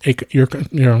device your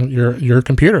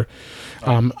computer.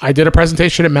 I did a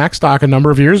presentation at MacStock a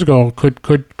number of years ago. Could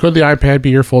the iPad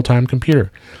be your full-time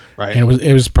computer? Right. And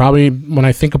it was probably, when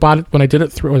I think about it, when I did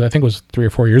it I think it was 3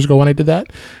 or 4 years ago when I did that.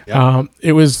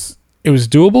 It was it was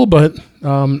doable, but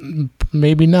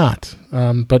maybe not.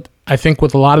 But I think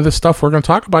with a lot of the stuff we're going to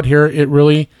talk about here, it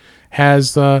really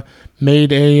has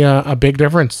made a big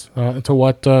difference to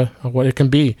what it can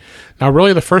be. Now,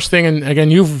 really, the first thing, and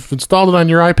again, you've installed it on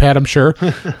your iPad, I'm sure.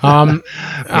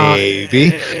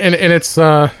 Maybe.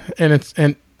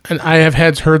 And I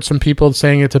have heard some people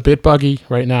saying it's a bit buggy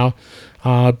right now.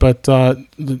 But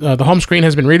the home screen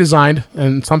has been redesigned,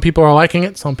 and some people are liking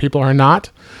it, some people are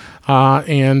not. Like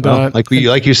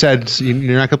you said,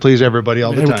 you're not going to please everybody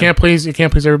all the time. You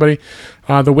can't please everybody.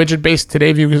 The widget-based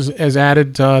Today View is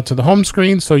added to the home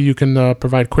screen, so you can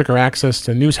provide quicker access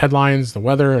to news headlines, the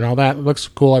weather, and all that. It looks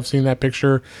cool. I've seen that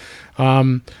picture.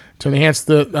 To enhance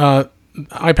the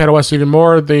iPad OS even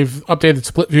more, they've updated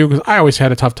split view, because I always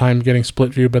had a tough time getting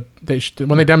split view, but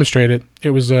when they demonstrated it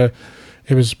was a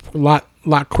lot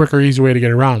quicker, easy way to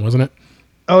get around, wasn't it?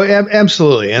 Oh,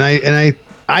 absolutely. And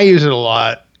I use it a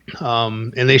lot.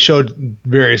 And they showed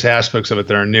various aspects of it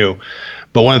that are new.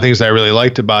 But one of the things that I really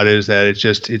liked about it is that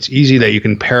it's easy that you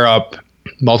can pair up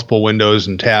multiple windows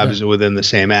and tabs within the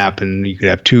same app, and you could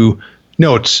have 2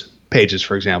 notes pages,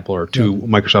 for example, or 2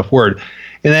 Microsoft Word.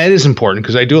 And that is important,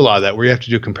 because I do a lot of that where you have to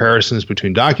do comparisons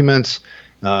between documents,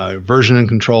 version and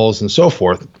controls, and so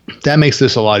forth. That makes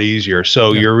this a lot easier.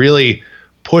 So you're really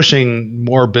pushing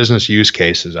more business use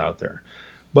cases out there.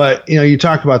 But you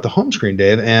talk about the home screen,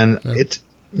 Dave, and it's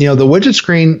the widget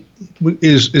screen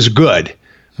is good,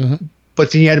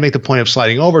 but then you had to make the point of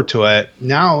sliding over to it.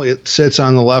 Now it sits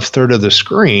on the left third of the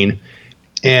screen,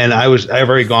 and I've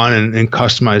already gone and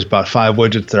customized about 5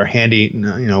 widgets that are handy.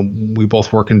 We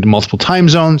both work in multiple time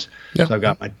zones, so I've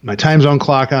got my time zone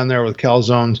clock on there with cal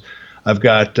zones. I've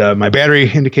got my battery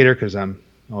indicator, because I'm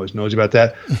always nosy about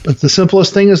that. But the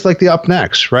simplest thing is like the up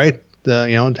next, right?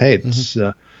 Hey, it's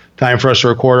time for us to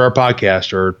record our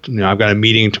podcast, or I've got a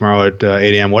meeting tomorrow at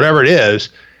 8 a.m., whatever it is.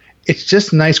 It's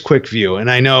just a nice quick view. And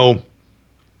I know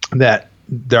that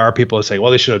there are people that say,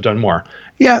 well, they should have done more.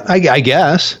 Yeah, I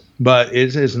guess, but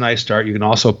it is a nice start. You can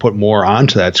also put more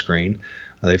onto that screen.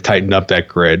 They've tightened up that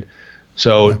grid.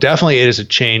 So definitely it is a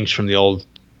change from the old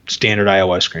standard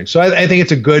iOS screen. So I think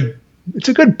it's a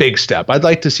good big step. I'd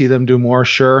like to see them do more,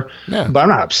 sure, but I'm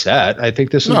not upset. I think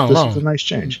this is a nice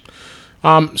change.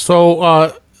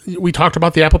 We talked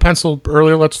about the Apple Pencil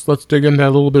earlier. Let's dig into that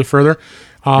a little bit further.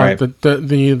 Right.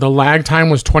 The lag time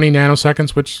was 20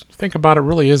 nanoseconds, which, think about it,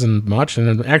 really isn't much.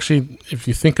 And actually, if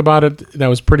you think about it, that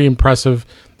was pretty impressive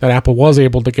that Apple was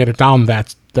able to get it down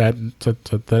that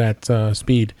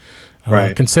speed,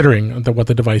 considering what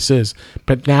the device is.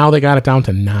 But now they got it down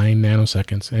to 9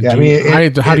 nanoseconds.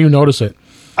 And how do you notice it?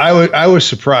 I was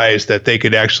surprised that they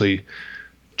could actually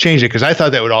change it, because I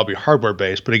thought that would all be hardware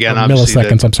based, but again,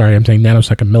 milliseconds. I'm sorry, I'm saying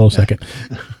nanosecond, millisecond.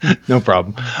 No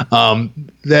problem.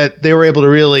 That they were able to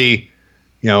really,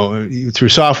 through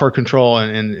software control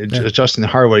and adjusting the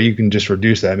hardware, you can just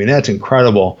reduce that. I mean, that's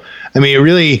incredible. I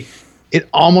mean, it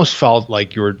almost felt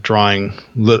like you were drawing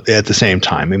at the same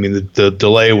time. I mean, the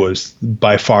delay was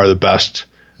by far the best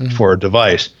for a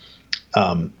device.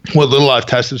 What little I've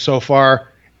tested so far,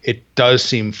 it does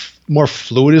seem more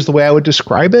fluid is the way I would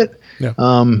describe it. Yeah.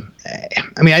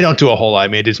 I mean, I don't do a whole lot. I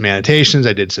mean, I did some annotations,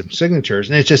 I did some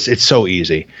signatures, and it's so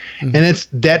easy. And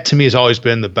that to me has always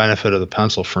been the benefit of the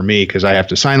pencil for me, because I have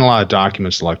to sign a lot of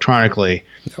documents electronically,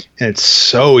 and it's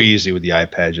so easy with the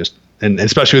iPad, and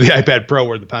especially with the iPad Pro,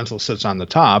 where the pencil sits on the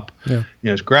top.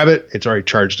 Just grab it, it's already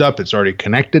charged up, it's already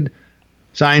connected,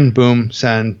 sign, boom,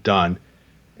 send, done.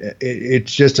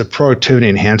 It's just a productivity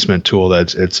enhancement tool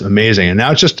it's amazing. And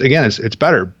now it's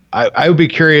better. I would be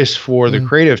curious for the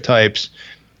creative types,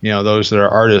 those that are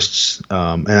artists.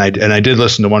 And I did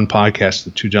listen to one podcast,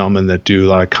 the 2 gentlemen that do a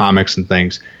lot of comics and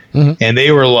things, and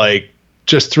they were like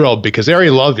just thrilled because they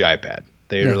already love the iPad.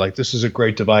 They were like, this is a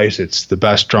great device. It's the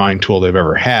best drawing tool they've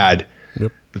ever had.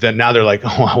 Yep. But then now they're like,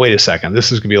 oh, wait a second.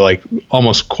 This is going to be like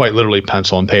almost quite literally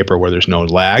pencil and paper where there's no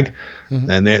lag.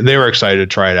 And they were excited to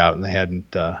try it out, and they hadn't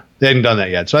done that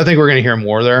yet. So I think we're going to hear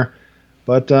more there.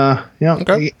 But,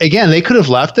 again, they could have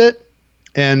left it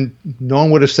and no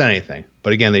one would have said anything.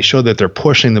 But again, they showed that they're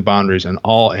pushing the boundaries in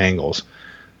all angles.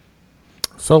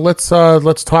 So let's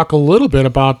talk a little bit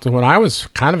about what I was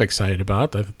kind of excited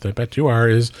about. I bet you are,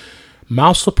 is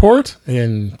mouse support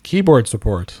and keyboard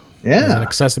support. As an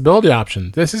accessibility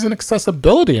option. This is an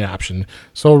accessibility option.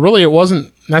 So really, it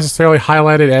wasn't necessarily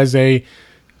highlighted as a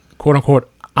quote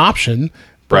unquote option.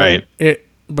 Right.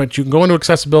 But you can go into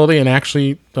accessibility and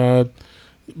actually, but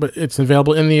it's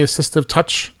available in the assistive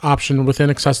touch option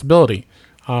within accessibility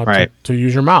to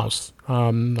use your mouse.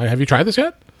 Have you tried this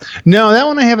yet? No, that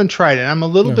one I haven't tried, and I'm a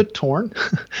little bit torn.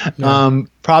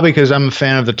 Probably because I'm a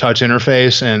fan of the touch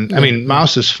interface, and I mean,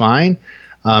 mouse is fine.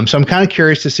 So I'm kind of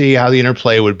curious to see how the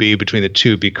interplay would be between the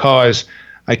two, because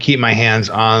I keep my hands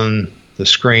on the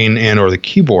screen and or the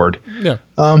keyboard. Yeah.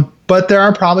 But there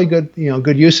are probably good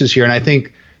uses here, and I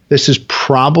think this is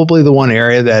probably the one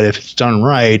area that, if it's done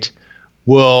right,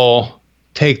 will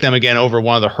take them again over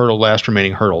one of the last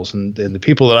remaining hurdles. And the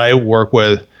people that I work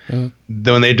with, when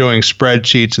they're doing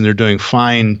spreadsheets and they're doing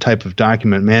fine type of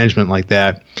document management like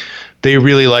that, they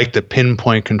really like the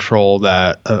pinpoint control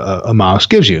that a mouse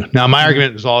gives you. Now, my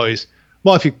argument is always,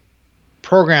 well, if you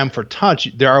program for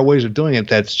touch, there are ways of doing it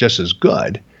that's just as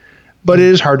good. But it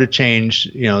is hard to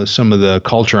change, some of the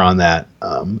culture on that.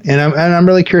 And I'm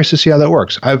really curious to see how that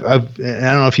works. I don't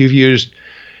know if you've used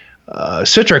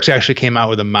Citrix actually came out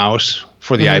with a mouse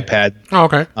for the iPad. Oh,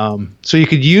 okay. So you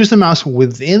could use the mouse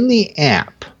within the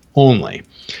app only.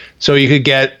 So you could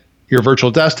get your virtual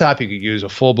desktop. You could use a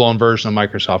full-blown version of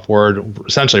Microsoft Word,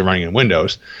 essentially running in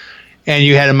Windows. And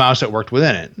you had a mouse that worked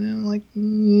within it. And I'm like,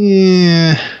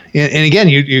 yeah. And again,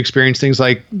 you experience things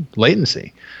like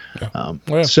latency.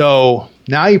 Yeah. So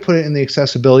now you put it in the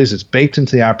accessibilities. It's baked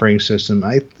into the operating system.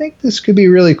 I think this could be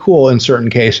really cool in certain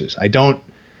cases.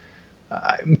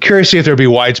 I'm curious to see if there'll be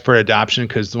widespread adoption,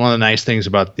 because one of the nice things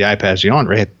about the iPad is you don't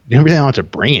really have to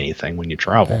bring anything when you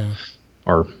travel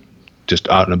or just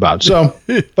out and about. So,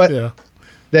 but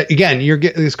that again,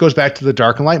 this goes back to the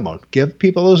dark and light mode. Give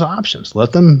people those options.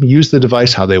 Let them use the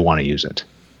device how they want to use it.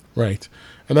 Right.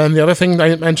 And then the other thing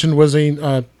I mentioned was it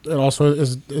also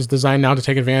is designed now to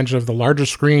take advantage of the larger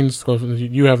screens. So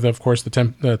you have, of course, the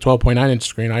 12.9-inch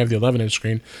screen. I have the 11-inch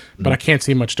screen, but I can't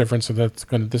see much difference. So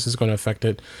this is going to affect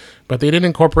it. But they did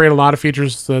incorporate a lot of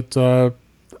features that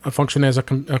function as a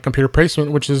computer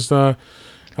placement, which is the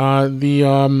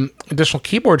additional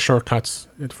keyboard shortcuts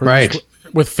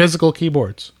with physical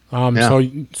keyboards. So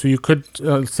you could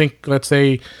think, let's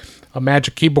say, a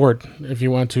Magic Keyboard if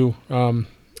you want to.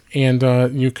 And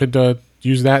you could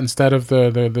use that instead of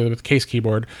the case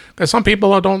keyboard, because some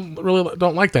people don't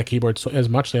like that keyboard as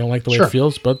much. They don't like the way it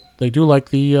feels, but they do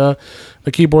like the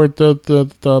keyboard,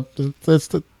 the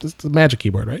Magic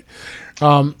Keyboard, right?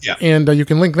 And you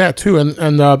can link that too,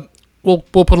 and we'll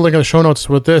put a link in the show notes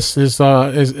with this. Is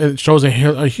it shows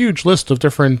a huge list of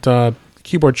different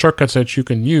keyboard shortcuts that you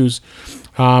can use,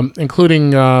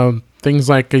 including things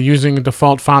like using a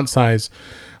default font size.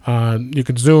 You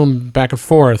can zoom back and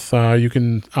forth. You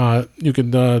can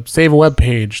save a web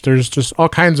page. There's just all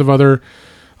kinds of other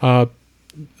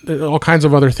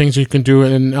things you can do,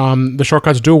 and the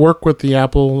shortcuts do work with the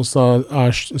Apple's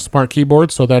smart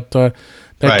keyboard, so that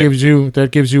gives you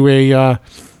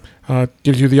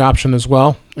the option as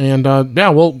well. And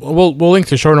we'll link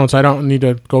to show notes. I don't need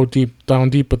to go down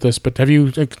deep with this, but have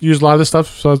you used a lot of this stuff?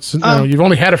 So it's, you've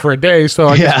only had it for a day, so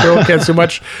I guess we can't say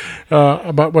much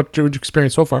about what you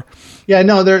experienced so far. Yeah,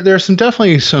 no, there's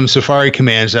definitely some Safari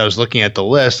commands. I was looking at the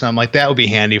list, and I'm like, that would be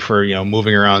handy for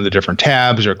moving around the different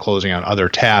tabs or closing out other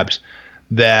tabs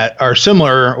that are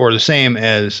similar or the same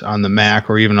as on the Mac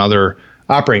or even other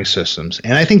operating systems.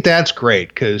 And I think that's great,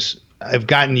 because I've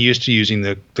gotten used to using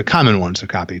the common ones, the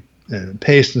copy and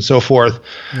paste and so forth.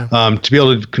 To be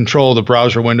able to control the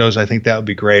browser windows, I think that would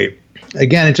be great.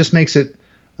 Again, it just makes it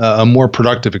a more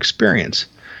productive experience.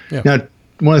 Yeah. Now,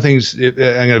 one of the things, I'm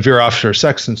going to veer off for a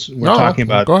sec since we're talking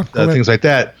about things like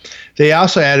that. They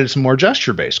also added some more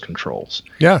gesture-based controls.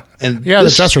 Yeah. And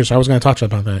the gestures. I was going to talk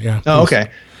about that. Yeah. Oh, okay.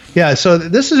 Yeah. So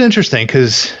this is interesting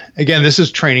because, again, this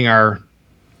is training our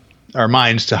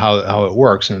minds to how it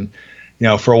works. And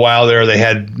for a while there, they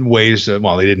had ways they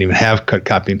didn't even have cut,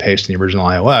 copy, and paste in the original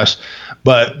iOS.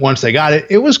 But once they got it,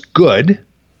 it was good,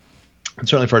 and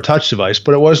certainly for a touch device,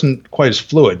 but it wasn't quite as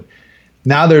fluid.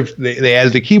 Now they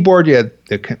added the keyboard. You had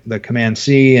the Command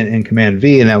C and Command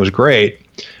V, and that was great.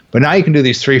 But now you can do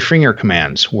these 3-finger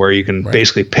commands where you can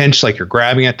basically pinch like you're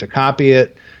grabbing it to copy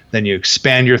it. Then you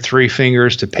expand your 3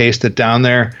 fingers to paste it down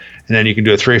there, and then you can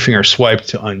do a 3-finger swipe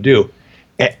to undo.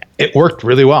 It worked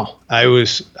really well. I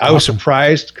was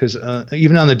surprised because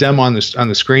even on the demo on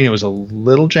the screen, it was a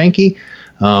little janky,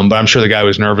 but I'm sure the guy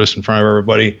was nervous in front of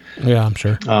everybody. Yeah, I'm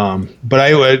sure.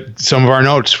 But some of our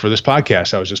notes for this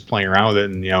podcast, I was just playing around with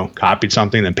it and copied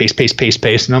something, then paste,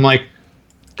 and I'm like,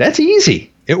 that's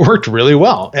easy. It worked really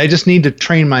well. I just need to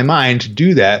train my mind to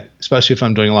do that, especially if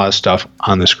I'm doing a lot of stuff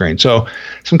on the screen. So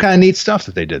some kind of neat stuff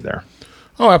that they did there.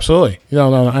 Oh, absolutely.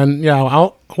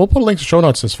 We'll put a link to show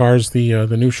notes as far as the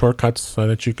new shortcuts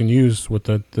that you can use with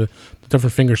the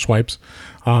different finger swipes.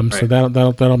 So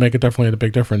that'll make it definitely a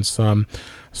big difference. So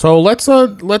let's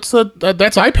that's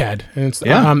iPad, and it's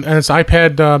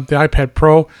iPad, the iPad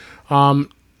Pro.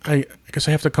 I guess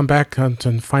I have to come back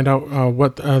and find out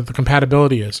what the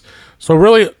compatibility is. So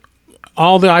really,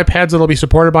 all the iPads that'll be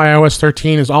supported by iOS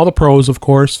 13 is all the Pros, of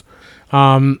course.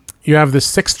 You have the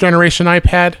 6th generation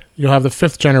iPad. You'll have the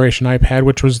 5th generation iPad,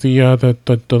 which was the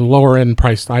lower end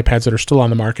priced iPads that are still on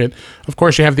the market. Of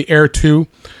course, you have the Air 2.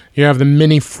 You have the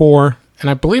Mini 4, and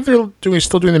I believe they're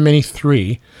still doing the Mini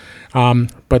 3.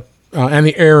 But and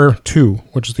the Air 2,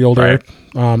 which is the older Air.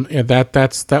 And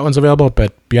that one's available.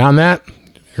 But beyond that,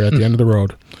 you're at the end of the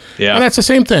road. Yeah, and that's the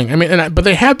same thing. I mean, but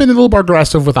they have been a little more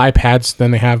aggressive with iPads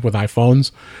than they have with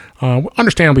iPhones.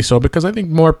 Understandably so, because I think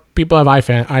more people have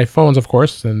iPhones, of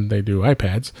course, than they do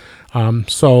iPads.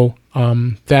 So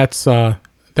that's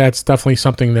definitely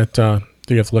something that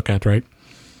you have to look at, right?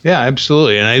 Yeah,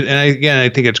 absolutely. And I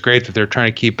think it's great that they're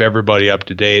trying to keep everybody up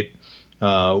to date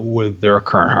with their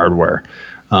current hardware.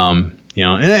 And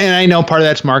I know part of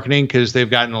that's marketing because they've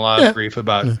gotten a lot of grief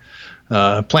about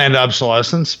planned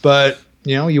obsolescence, but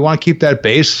you want to keep that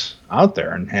base out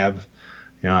there and have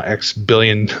X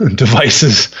billion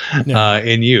devices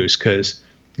in use because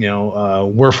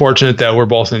we're fortunate that we're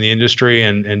both in the industry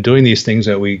and doing these things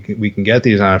that we can get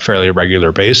these on a fairly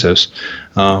regular basis.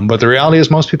 But the reality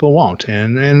is most people won't,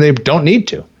 and they don't need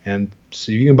to. And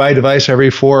so you can buy a device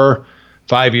every 4 or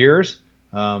 5 years.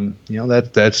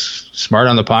 That's smart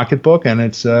on the pocketbook, and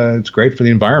it's great for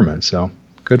the environment. So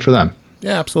good for them.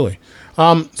 Yeah, absolutely.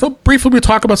 So briefly, we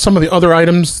talk about some of the other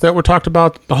items that were talked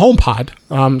about. The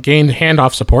HomePod gained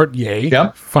handoff support. Yay.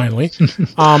 Yep. Finally.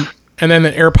 And then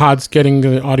the AirPods getting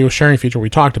the audio sharing feature we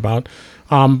talked about.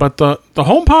 But the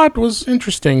HomePod was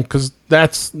interesting because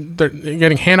they're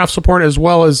getting handoff support as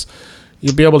well as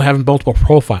you'll be able to have multiple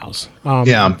profiles.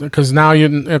 Because now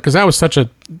because that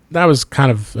was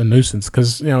kind of a nuisance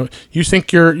because you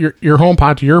sync your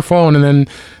HomePod to your phone and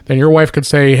then your wife could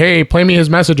say, "Hey, play me his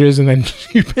messages," and then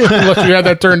if you had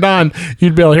that turned on,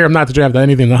 you'd be able to hear him. Not that you have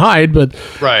anything to hide, but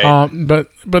right.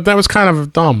 But that was kind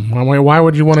of dumb. Why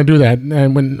would you want to do that?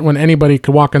 And when anybody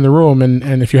could walk in the room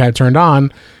and if you had it turned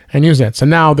on and use that. So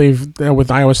now with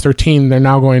iOS 13, they're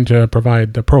now going to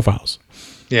provide the profiles.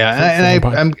 Yeah,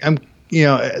 I'm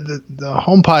the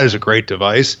HomePod is a great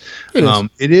device.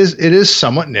 It is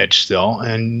somewhat niche still,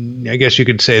 and I guess you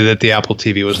could say that the Apple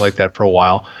TV was like that for a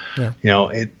while.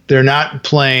 Yeah. They're not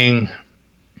playing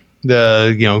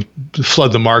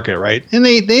flood the market, right?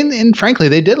 And frankly,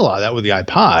 they did a lot of that with the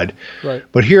iPod. Right.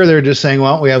 But here they're just saying,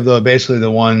 well, we have basically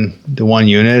the one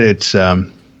unit. It's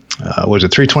was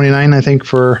it $329? I think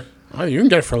for. Oh, you can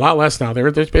get it for a lot less now.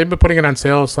 They've been putting it on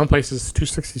sale. Some places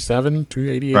 $267,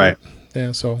 $288. Right.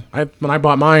 Yeah, so when I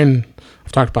bought mine,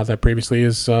 I've talked about that previously. I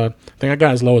think I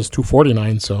got as low as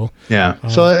 $249. So yeah,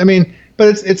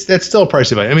 but it's still a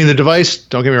pricey device. I mean, the device.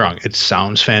 Don't get me wrong, it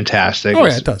sounds fantastic. Oh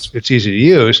yeah, it does. It's easy to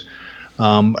use,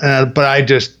 but I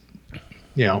just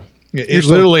it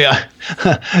literally.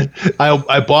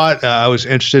 I bought. I was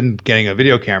interested in getting a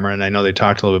video camera, and I know they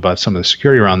talked a little bit about some of the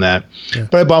security around that. Yeah.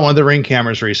 But I bought one of the Ring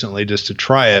cameras recently just to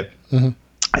try it. Mm-hmm.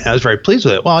 And I was very pleased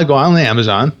with it. Well, I go on the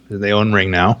Amazon. They own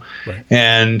Ring now. Right.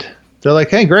 And they're like,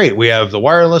 hey, great. We have the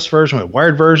wireless version, we have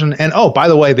wired version. And, oh, by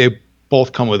the way, they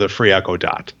both come with a free Echo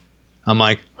Dot. I'm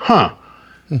like, huh.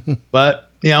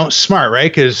 But, smart, right?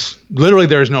 Because literally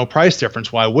there's no price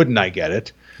difference. Why wouldn't I get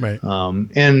it? Right.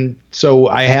 And so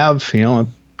I have,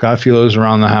 got a few of those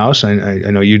around the house. I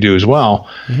know you do as well.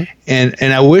 Mm-hmm.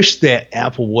 And I wish that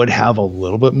Apple would have a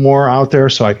little bit more out there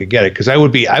so I could get it. Because I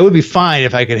would be fine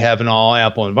if I could have an all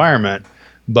Apple environment.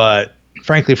 But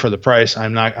frankly, for the price,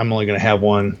 I'm only going to have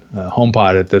one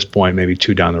HomePod at this point, maybe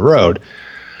 2 down the road.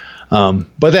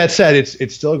 But that said,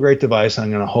 it's still a great device. I'm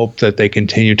going to hope that they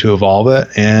continue to evolve it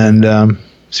and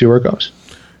see where it goes.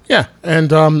 Yeah,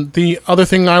 and the other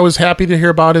thing I was happy to hear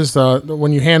about is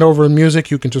when you hand over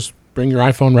music, you can just bring your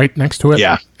iPhone right next to it.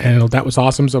 Yeah. And that was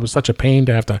awesome. So it was such a pain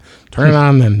to have to turn it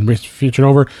on and switch it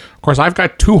over. Of course, I've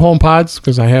got 2 HomePods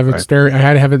because I have it stereo. I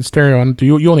had to have it in stereo. And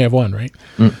you only have one, right?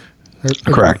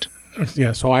 Correct.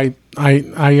 Yeah. So I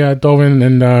dove in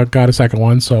and got a second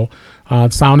one. So the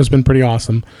sound has been pretty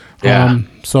awesome. Yeah.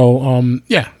 So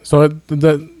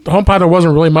the HomePod, there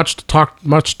wasn't really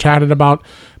much chatted about.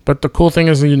 But the cool thing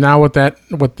is that now with the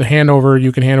handover,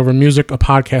 you can hand over music, a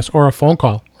podcast, or a phone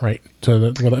call, right? By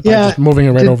just moving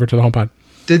it over to the HomePod.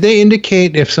 Did they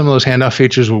indicate if some of those handoff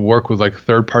features would work with like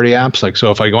third-party apps? Like, so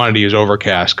if I wanted to use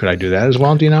Overcast, could I do that as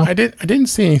well? Do you know? I didn't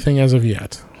see anything as of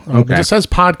yet. Okay. It says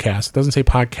podcast. It doesn't say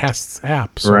podcasts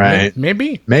apps. So right.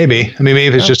 Maybe. I mean, maybe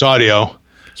if it's just audio.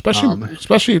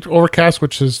 Especially Overcast,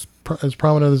 which is as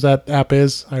prominent as that app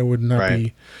is, I would not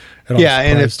be at all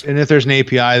surprised. And if there's an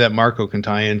API that Marco can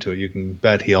tie into it, you can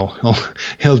bet he'll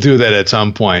do that at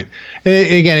some point. And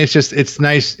again, it's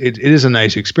nice. It is a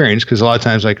nice experience because a lot of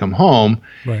times I come home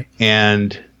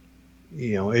and I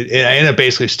end up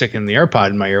basically sticking the AirPod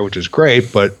in my ear, which is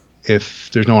great. But if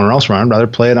there's no one else around, I'd rather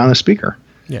play it on a speaker.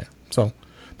 Yeah. So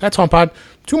that's HomePod.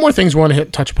 Two more things we want to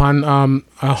touch upon: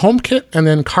 HomeKit and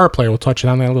then CarPlay. We'll touch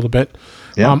on that a little bit.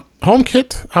 Yeah.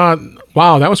 HomeKit.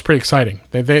 Wow, that was pretty exciting.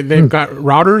 They've got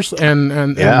routers and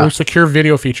a new secure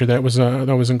video feature that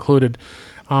was included.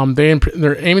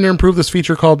 They're aiming to improve this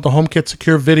feature called the HomeKit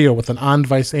Secure Video with an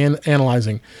on-device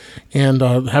analyzing, and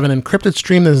have an encrypted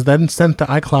stream that is then sent to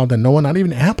iCloud that no one, not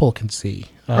even Apple, can see.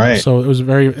 So it was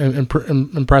very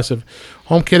impressive.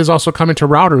 HomeKit is also coming to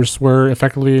routers, where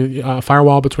effectively a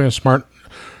firewall between a smart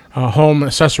home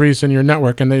accessories in your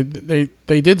network. And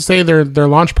they did say their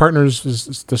launch partners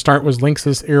to start was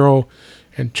Linksys, Eero,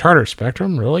 and Charter.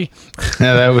 Spectrum, really?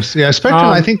 Spectrum.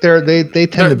 I think they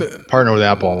tend to partner with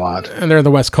Apple a lot, and they're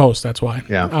the West Coast. That's why.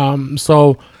 Yeah.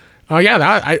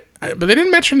 But they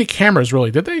didn't mention any cameras,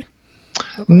 really, did they?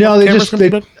 No,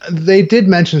 they did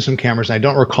mention some cameras. And I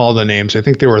don't recall the names. I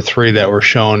think there were 3 that were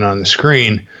shown on the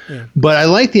screen. Yeah. But I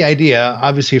like the idea,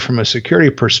 obviously from a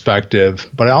security perspective.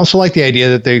 But I also like the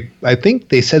idea that I think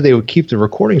they said they would keep the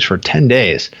recordings for 10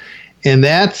 days, and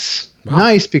that's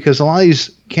nice because a lot of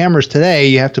these cameras today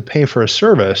you have to pay for a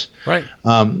service. Right.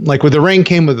 Like with the Ring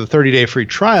came with a 30-day free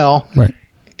trial. Right.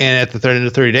 And at the end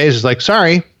of 30 days, it's like,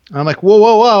 sorry. I'm like,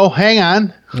 whoa, hang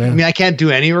on. Yeah. I mean, I can't do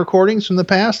any recordings from the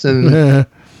past, and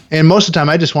and most of the time,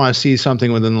 I just want to see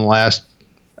something within the last,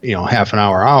 half an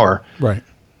hour. Right.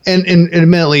 And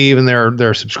admittedly, even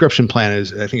their subscription plan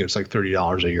is, I think it's like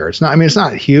 $30 a year. It's not. I mean, it's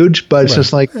not huge, but it's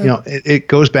just like it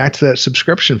goes back to that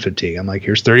subscription fatigue. I'm like,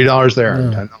 here's $30 there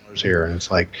and $10 here, and it's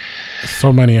like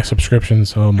so many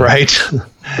subscriptions. Right.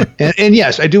 and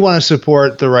yes, I do want to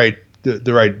support the right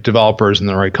developers and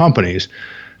the right companies.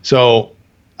 So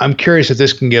I'm curious if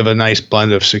this can give a nice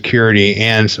blend of security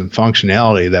and some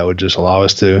functionality that would just allow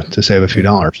us to save a few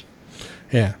dollars.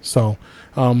 Yeah. So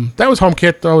that was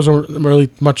HomeKit. That was really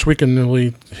much we can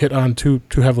really hit on too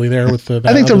heavily there with the.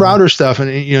 I think the router stuff,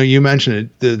 and you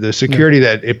mentioned it, the security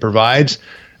that it provides.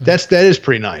 That is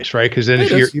pretty nice, right? Because then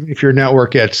even if your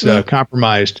network gets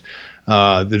compromised,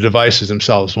 the devices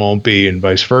themselves won't be, and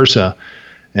vice versa.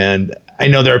 And I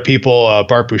know there are people,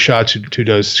 Bart Bouchat, who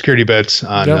does security bits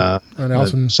on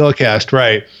Silicast,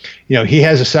 right? He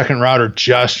has a second router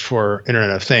just for Internet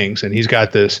of Things, and he's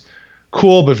got this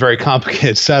cool but very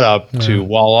complicated setup to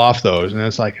wall off those. And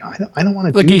it's like, I don't want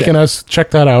to do that. The geek in us,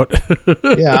 check that out.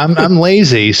 Yeah, I'm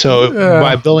lazy. So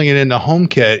by building it into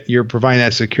HomeKit, you're providing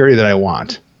that security that I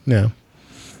want. Yeah.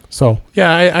 So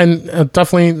I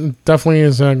definitely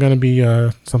is going to be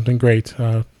something great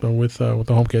with the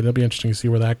HomeKit. It'll be interesting to see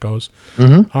where that goes.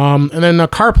 Mm-hmm. And then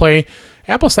CarPlay,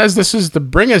 Apple says this is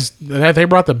that they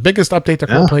brought the biggest update to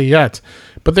CarPlay yet,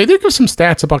 but they did give some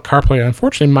stats about CarPlay.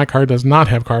 Unfortunately, my car does not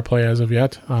have CarPlay as of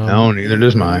yet. No, neither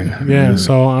does mine. Yeah,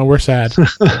 so we're sad.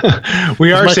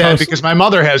 We are sad because my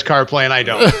mother has CarPlay and I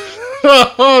don't.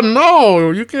 Oh no,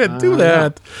 you can't do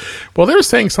that. Well, they were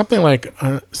saying something like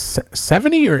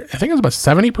 70, or I think it was about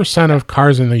 70% of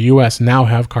cars in the U.S. now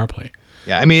have CarPlay.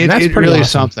 Yeah, I mean, it really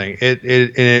is something.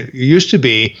 It used to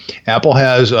be Apple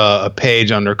has a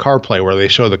page under CarPlay where they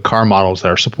show the car models that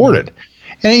are supported.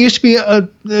 And it used to be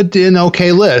an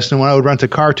okay list. And when I would rent a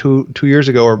car two years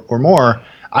ago or more,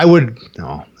 I would,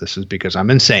 this is because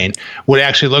I'm insane, would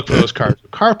actually look for those cars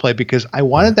with CarPlay because I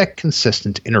wanted that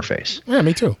consistent interface. Yeah,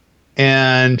 me too.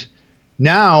 And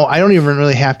now I don't even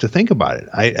really have to think about it.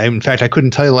 In fact, I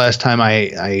couldn't tell you the last time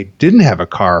I didn't have a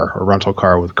car or rental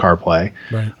car with CarPlay.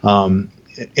 Right.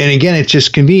 And again, it's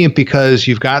just convenient because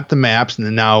you've got the maps, and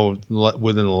then now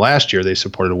within the last year they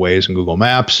supported Waze and Google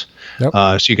Maps. Yep.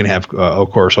 So you can have, of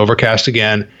course, Overcast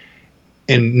again.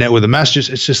 And with the messages,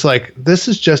 it's just like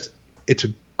it's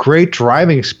a great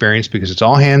driving experience because it's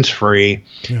all hands-free.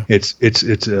 Yeah.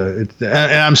 And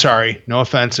I'm sorry, no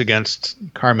offense against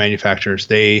car manufacturers,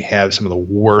 they have some of the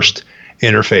worst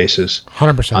interfaces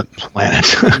 100% on the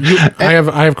planet. I have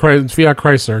Fiat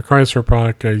Chrysler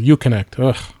product, Uconnect.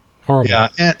 Ugh, horrible. Yeah,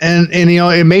 and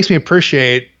it makes me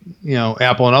appreciate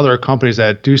Apple and other companies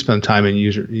that do spend time in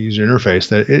user interface.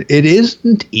 That it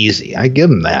isn't easy. I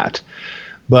give them that,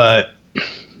 but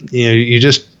you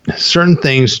just. Certain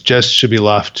things just should be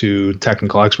left to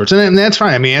technical experts, and that's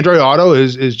fine. I mean, Android Auto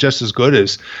is just as good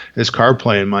as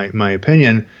CarPlay in my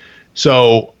opinion.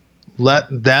 So let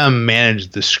them manage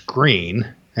the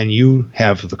screen, and you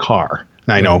have the car.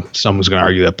 And I know someone's going to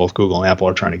argue that both Google and Apple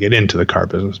are trying to get into the car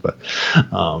business, but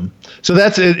so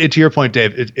that's it. To your point,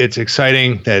 Dave, it's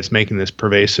exciting that it's making this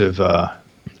pervasive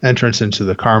entrance into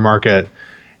the car market.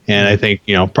 And I think,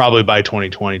 probably by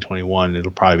 2020, 2021,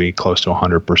 it'll probably be close to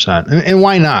 100%. And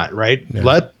why not, right? Yeah.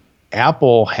 Let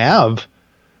Apple and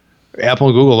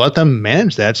Google, let them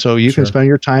manage that so you can spend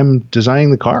your time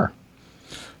designing the car.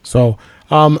 So,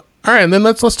 all right, and then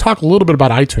let's talk a little bit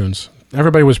about iTunes.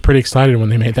 Everybody was pretty excited when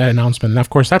they made that announcement. And of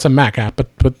course, that's a Mac app,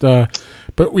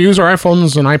 but we use our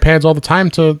iPhones and iPads all the time.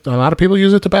 A lot of people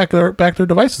use it to back their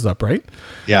devices up, right?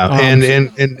 Yeah, and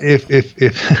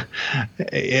if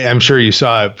I'm sure you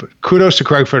saw it. Kudos to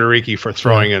Craig Federighi for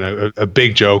throwing in a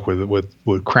big joke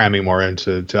with cramming more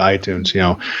into iTunes.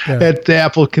 That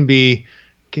Apple can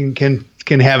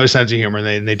have a sense of humor,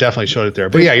 and they definitely showed it there.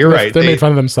 But yeah, you're right. They made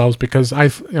fun of themselves because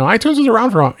iTunes was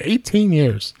around for 18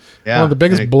 years. Yeah, one of the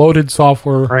biggest bloated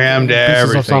software, crammed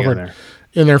everything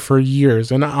in there for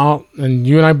years. And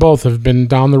you and I both have been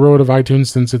down the road of iTunes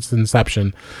since its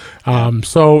inception.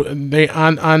 So they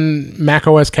on Mac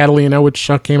OS Catalina, which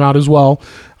came out as well.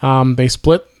 They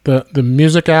split the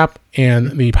music app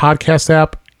and the podcast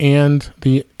app and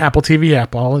the Apple TV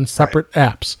app all in separate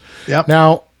apps. Yep.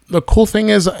 Now, the cool thing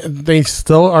is they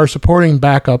still are supporting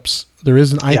backups. There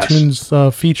is an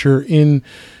iTunes feature in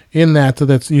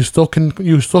that you still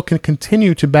can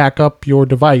continue to back up your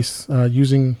device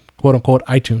using quote unquote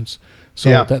iTunes.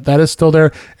 So that is still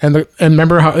there. And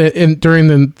remember how during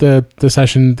the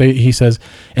session he says,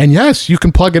 and yes, you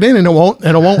can plug it in and it won't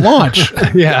launch.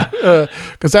 Yeah,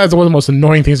 because that's one of the most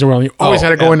annoying things in the world. You always had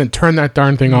to go in and turn that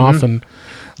darn thing off, and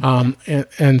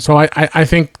so I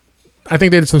think they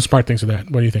did some smart things with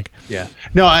that. What do you think? Yeah.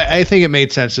 No, I think it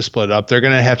made sense to split up. They're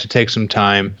going to have to take some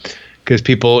time because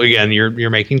people, again, you're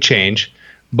making change.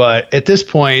 But at this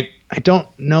point, I don't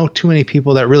know too many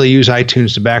people that really use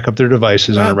iTunes to back up their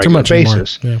devices on a regular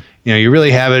basis. Yeah. You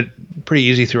really have it pretty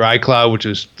easy through iCloud, which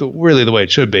is really the way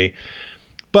it should be.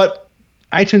 But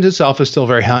iTunes itself is still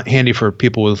very handy for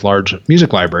people with large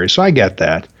music libraries, so I get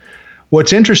that.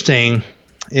 What's interesting,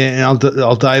 and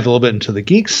I'll dive a little bit into the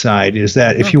geek side, is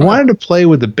that if you wanted to play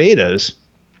with the betas,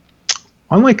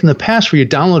 unlike in the past where you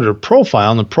downloaded a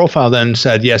profile and the profile then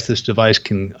said, yes, this device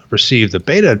can receive the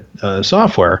beta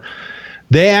software,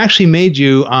 they actually made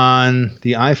you on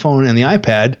the iPhone and the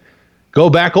iPad go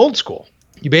back old school.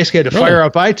 You basically had to fire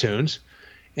up iTunes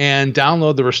and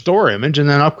download the restore image and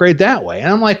then upgrade that way.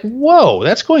 And I'm like, whoa,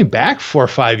 that's going back 4 or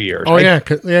 5 years. Oh, yeah.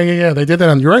 They did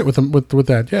that. You're right with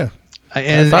that. Yeah.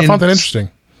 And I found that interesting.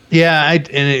 Yeah, and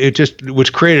it just,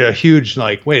 which created a huge,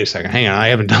 like, wait a second, hang on, I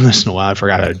haven't done this in a while. I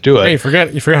forgot how to do it. Hey,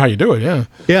 you forget how you do it, yeah.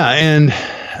 Yeah,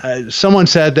 and someone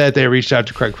said that they reached out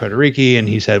to Craig Federighi, and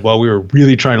he said, well, we were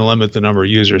really trying to limit the number of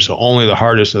users, so only the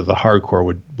hardest of the hardcore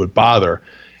would bother.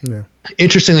 Yeah.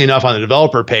 Interestingly enough, on the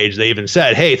developer page, they even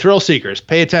said, hey, thrill seekers,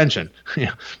 pay attention.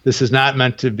 This is not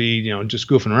meant to be, just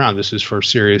goofing around. This is for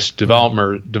serious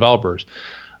developers.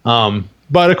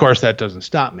 But, of course, that doesn't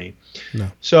stop me. No.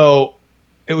 So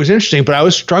it was interesting, but I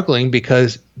was struggling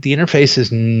because the interface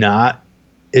is not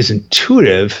as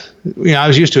intuitive. I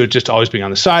was used to it just always being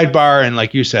on the sidebar, and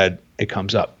like you said, it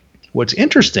comes up. What's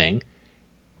interesting,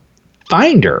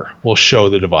 Finder will show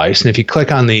the device, and if you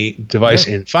click on the device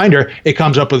in Finder, it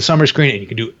comes up with a summary screen, and you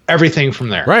can do everything from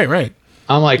there. Right.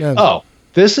 I'm like,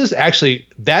 this is actually,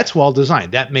 that's well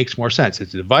designed. That makes more sense.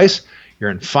 It's a device. You're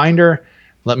in Finder.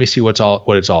 Let me see what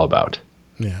it's all about.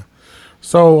 Yeah.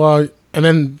 So, and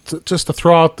then just to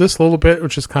throw out this a little bit,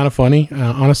 which is kind of funny,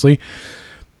 honestly,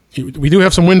 we do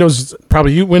have some Windows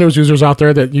users out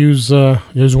there that use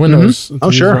Windows. Mm-hmm.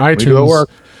 Oh, sure. iTunes. We do it work.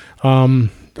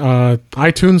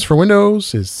 iTunes for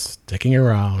Windows is sticking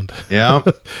around. Yeah.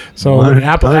 So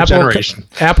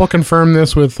Apple confirmed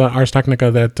this with Ars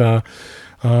Technica that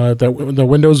the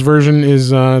Windows version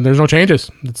is there's no changes.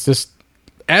 It's just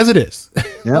as it is.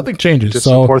 Yep. Nothing changes. Just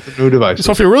support the new devices.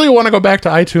 So if you really want to go back to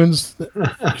iTunes,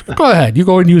 go ahead. You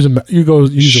go and use a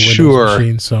Windows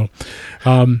machine. So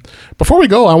before we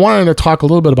go, I wanted to talk a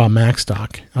little bit about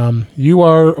MacStock. You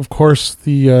are, of course,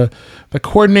 the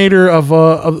coordinator of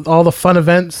all the fun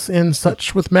events and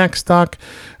such with MacStock.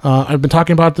 I've been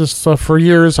talking about this for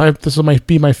years. This might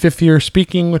be my 5th year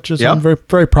speaking, which is I'm very,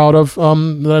 very proud of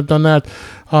that I've done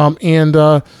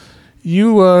that.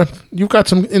 You've got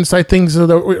some inside things that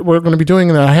we're going to be doing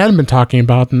that I hadn't been talking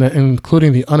about,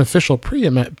 including the unofficial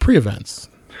pre-events.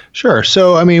 Sure.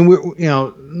 So, I mean,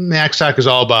 MacStock is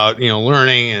all about,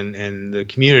 learning and the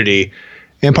community.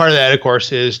 And part of that, of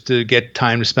course, is to get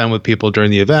time to spend with people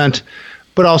during the event.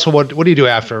 But also, what do you do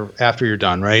after you're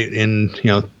done, right? And,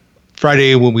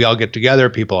 Friday when we all get together,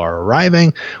 people are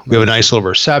arriving. We have a nice little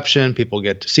reception. People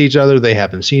get to see each other they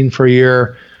haven't seen for a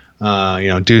year. Grab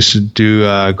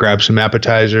some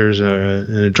appetizers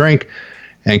and a drink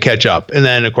and catch up. And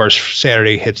then, of course,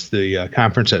 Saturday hits the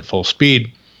conference at full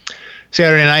speed.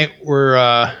 Saturday night,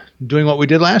 we're doing what we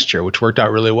did last year, which worked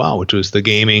out really well, which was the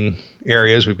gaming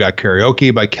areas. We've got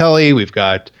karaoke by Kelly. We've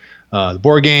got the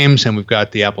board games, and we've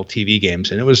got the Apple TV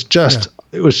games. And it was just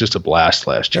a blast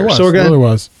last year. So we're going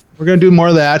to do more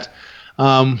of that.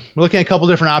 We're looking at a couple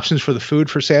different options for the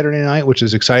food for Saturday night, which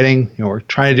is exciting. We're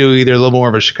trying to do either a little more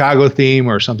of a Chicago theme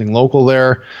or something local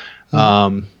there,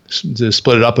 to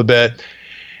split it up a bit.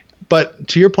 But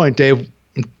to your point, Dave,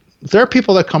 there are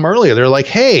people that come earlier. They're like,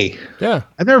 "Hey,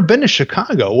 I've never been to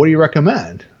Chicago. What do you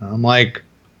recommend?" And I'm like,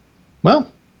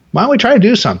 "Well, why don't we try to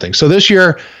do something?" So this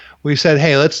year, we said,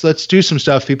 "Hey, let's do some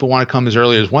stuff. People want to come as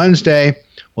early as Wednesday.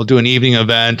 We'll do an evening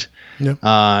event." Yep.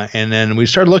 And then we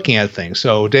started looking at things.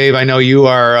 So, Dave, I know you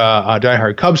are a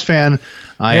diehard Cubs fan.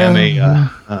 I am a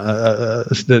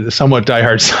somewhat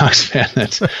diehard Sox fan.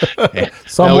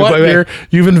 Somewhat.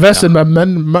 You've invested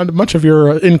much of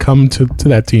your income to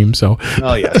that team. So.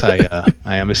 Oh yes,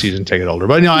 I am a season ticket holder.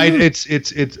 But no,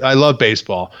 it's I love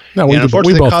baseball. No, and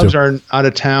unfortunately, the Cubs are out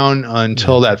of town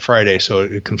until that Friday, so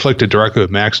it conflicted directly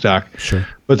with MacStock. Sure.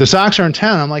 But the Sox are in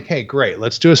town. I'm like, hey, great,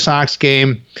 let's do a Sox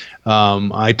game.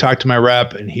 I talked to my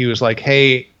rep, and he was like,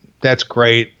 hey, that's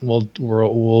great.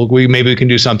 Maybe we can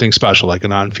do something special, like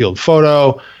an on-field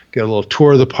photo, get a little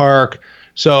tour of the park.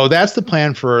 So that's the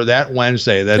plan for that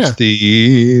Wednesday. That's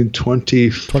the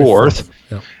 24th.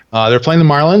 Yeah. They're playing the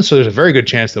Marlins, so there's a very good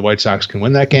chance the White Sox can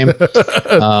win that game.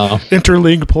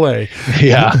 Interleague play.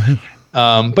 Yeah.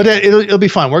 But it'll be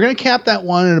fun. We're going to cap that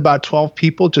one at about 12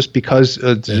 people just because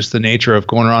just the nature of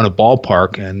going around a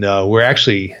ballpark. And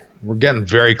we're getting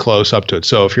very close up to it.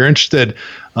 So if you're interested,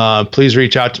 please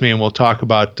reach out to me and we'll talk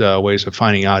about ways of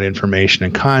finding out information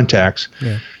and contacts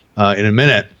in a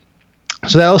minute.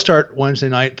 So that'll start Wednesday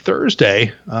night.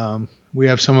 Thursday, we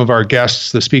have some of our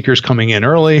guests, the speakers, coming in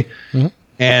early. Mm-hmm.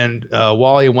 And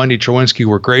Wally and Wendy Cherwinski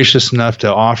were gracious enough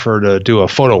to offer to do a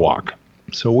photo walk.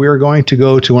 So we're going to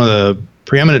go to one of the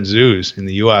preeminent zoos in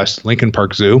the U.S., Lincoln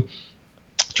Park Zoo.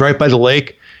 It's right by the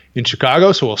lake in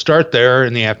Chicago, so we'll start there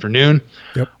in the afternoon,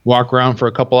 walk around for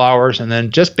a couple hours, and then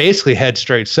just basically head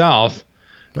straight south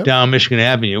down Michigan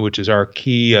Avenue, which is our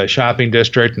key shopping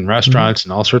district and restaurants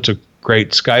and all sorts of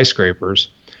great skyscrapers,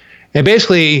 and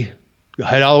basically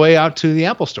head all the way out to the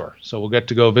Apple Store. So we'll get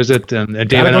to go visit, and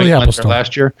Dave and I went there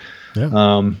last year.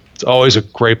 Yeah. It's always a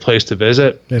great place to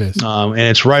visit. It is. And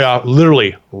it's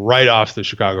literally right off the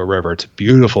Chicago River. It's a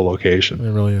beautiful location.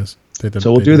 It really is.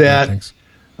 So we'll do that.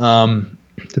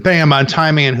 Depending on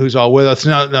timing and who's all with us.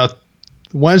 Now,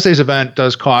 Wednesday's event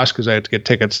does cost because I have to get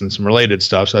tickets and some related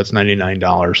stuff, so that's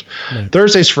 $99. Right.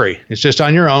 Thursday's free. It's just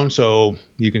on your own, so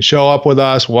you can show up with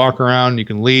us, walk around, you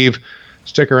can leave,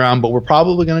 stick around, but we're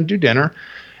probably going to do dinner.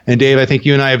 And Dave, I think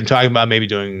you and I have been talking about maybe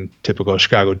doing typical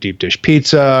Chicago deep dish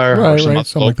pizza or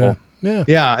something like that.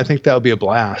 Yeah, I think that would be a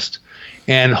blast.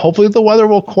 And hopefully the weather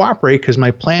will cooperate because my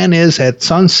plan is at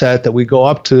sunset that we go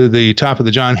up to the top of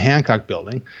the John Hancock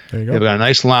building. There you go. They've got a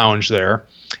nice lounge there.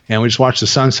 And we just watch the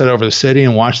sunset over the city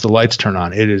and watch the lights turn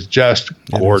on. It is just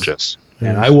gorgeous.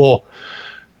 And I will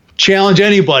challenge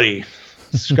anybody.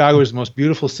 Chicago is the most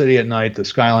beautiful city at night. The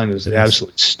skyline is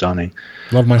absolutely stunning.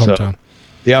 Love my hometown.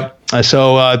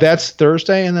 So that's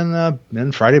Thursday, and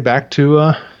then Friday back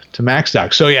to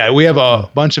MacStock. So we have a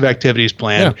bunch of activities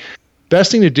planned. Yeah. Best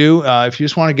thing to do if you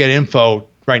just want to get info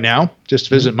right now, just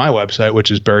visit my website, which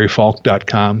is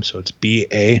barryfulk.com. So it's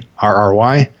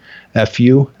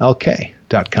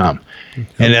BARRYFULK.com,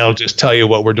 and it'll just tell you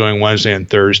what we're doing Wednesday and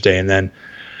Thursday, and then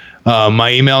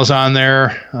my email's on there.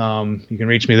 You can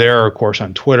reach me there, or of course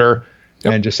on Twitter,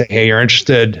 and just say, hey, you're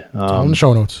interested. On the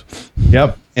show notes.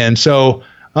 Yep. And so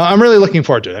I'm really looking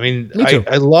forward to it. I mean,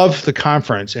 I love the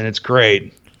conference, and it's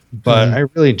great, but I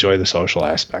really enjoy the social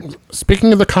aspect.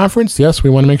 Speaking of the conference, yes, we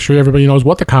want to make sure everybody knows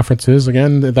what the conference is.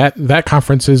 Again, that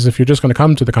conference is, if you're just going to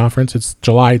come to the conference, it's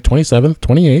July 27th,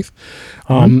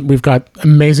 28th. We've got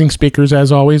amazing speakers,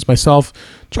 as always. Myself,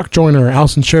 Chuck Joyner,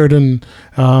 Allison Sheridan,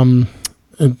 Wally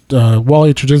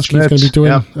Cherwinski is going to be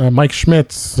doing, Mike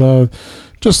Schmitz,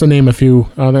 just to name a few.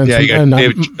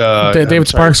 David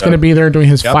Sparks going to be there doing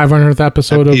his 500th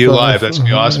episode of Live. That's going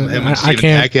to be awesome. Him and Stephen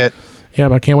Hackett. Yeah,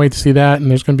 but I can't wait to see that.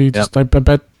 And there's going to be I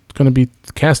bet going to be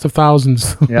a cast of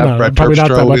thousands. Yeah, Brett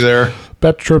Terpstra will be there.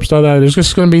 Brett Terpstra. There's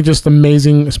just going to be just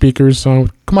amazing speakers. So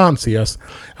come on, see us.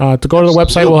 To go to the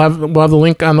website, we'll have the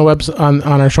link on the on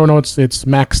our show notes. It's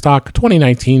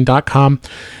macstock2019.com.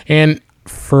 And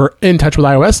for In Touch with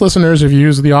iOS listeners, if you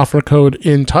use the offer code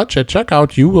INTOUCH at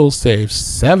checkout, you will save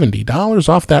 $70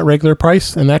 off that regular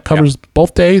price, and that covers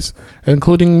both days,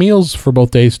 including meals for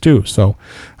both days too. So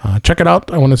check it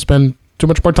out. I want to spend too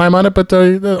much more time on it, but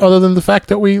other than the fact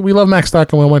that we love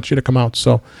MacStock and we want you to come out.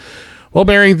 So, well,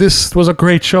 Barry, this was a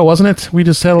great show, wasn't it? We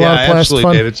just had a lot of blast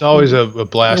fun. Dave. It's always a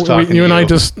blast talking to you. You and I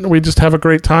just have a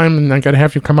great time, and I got to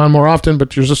have you come on more often,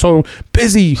 but you're just so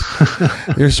busy.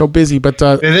 You're so busy. But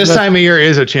this time of year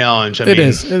is a challenge. It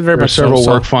is. Very much so. There are several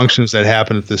work functions that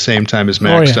happen at the same time as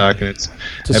MacStock, and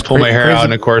I pull my hair out,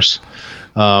 and of course,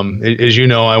 as you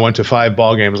know, I went to 5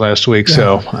 ball games last week,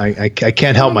 so I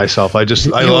can't help myself. I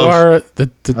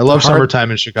love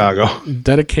summertime in Chicago.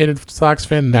 Dedicated Sox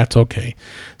fan, that's okay.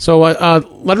 So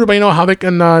let everybody know how they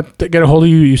can get a hold of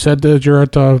you. You said that you're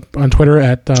on Twitter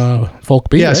at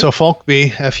FolkB. Yeah, right? So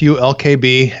FolkB,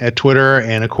 FULKB at Twitter,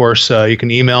 and of course you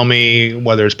can email me,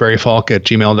 whether it's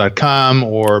barryfalk@gmail.com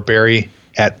or Barry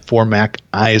at 4Mac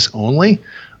Eyes Only.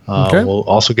 Will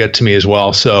also get to me as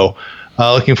well. So.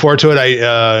 Looking forward to it.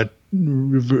 I've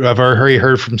already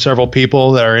heard from several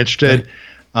people that are interested,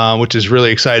 which is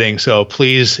really exciting. So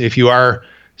please, if you are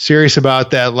serious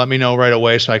about that, let me know right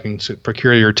away so I can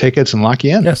procure your tickets and lock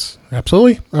you in. Yes,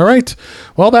 absolutely. All right.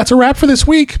 Well, that's a wrap for this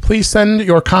week. Please send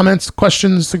your comments,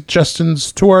 questions,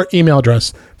 suggestions to our email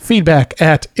address,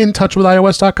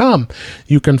 feedback@intouchwithios.com.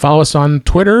 You can follow us on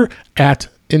Twitter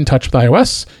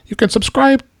 @intouchwithios. You can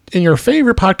subscribe in your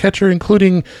favorite podcatcher,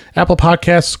 including Apple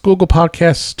Podcasts, Google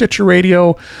Podcasts, Stitcher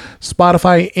Radio,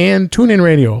 Spotify, and TuneIn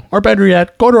Radio. Or better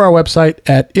yet, go to our website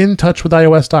at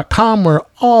intouchwithios.com, where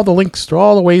all the links to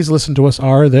all the ways to listen to us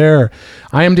are there.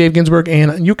 I am Dave Ginsburg,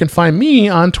 and you can find me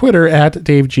on Twitter at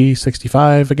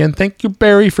DaveG65. Again, thank you,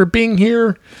 Barry, for being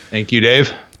here. Thanks you,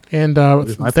 Dave. And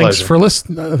thanks for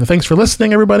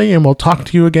listening, everybody, and we'll talk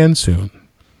to you again soon.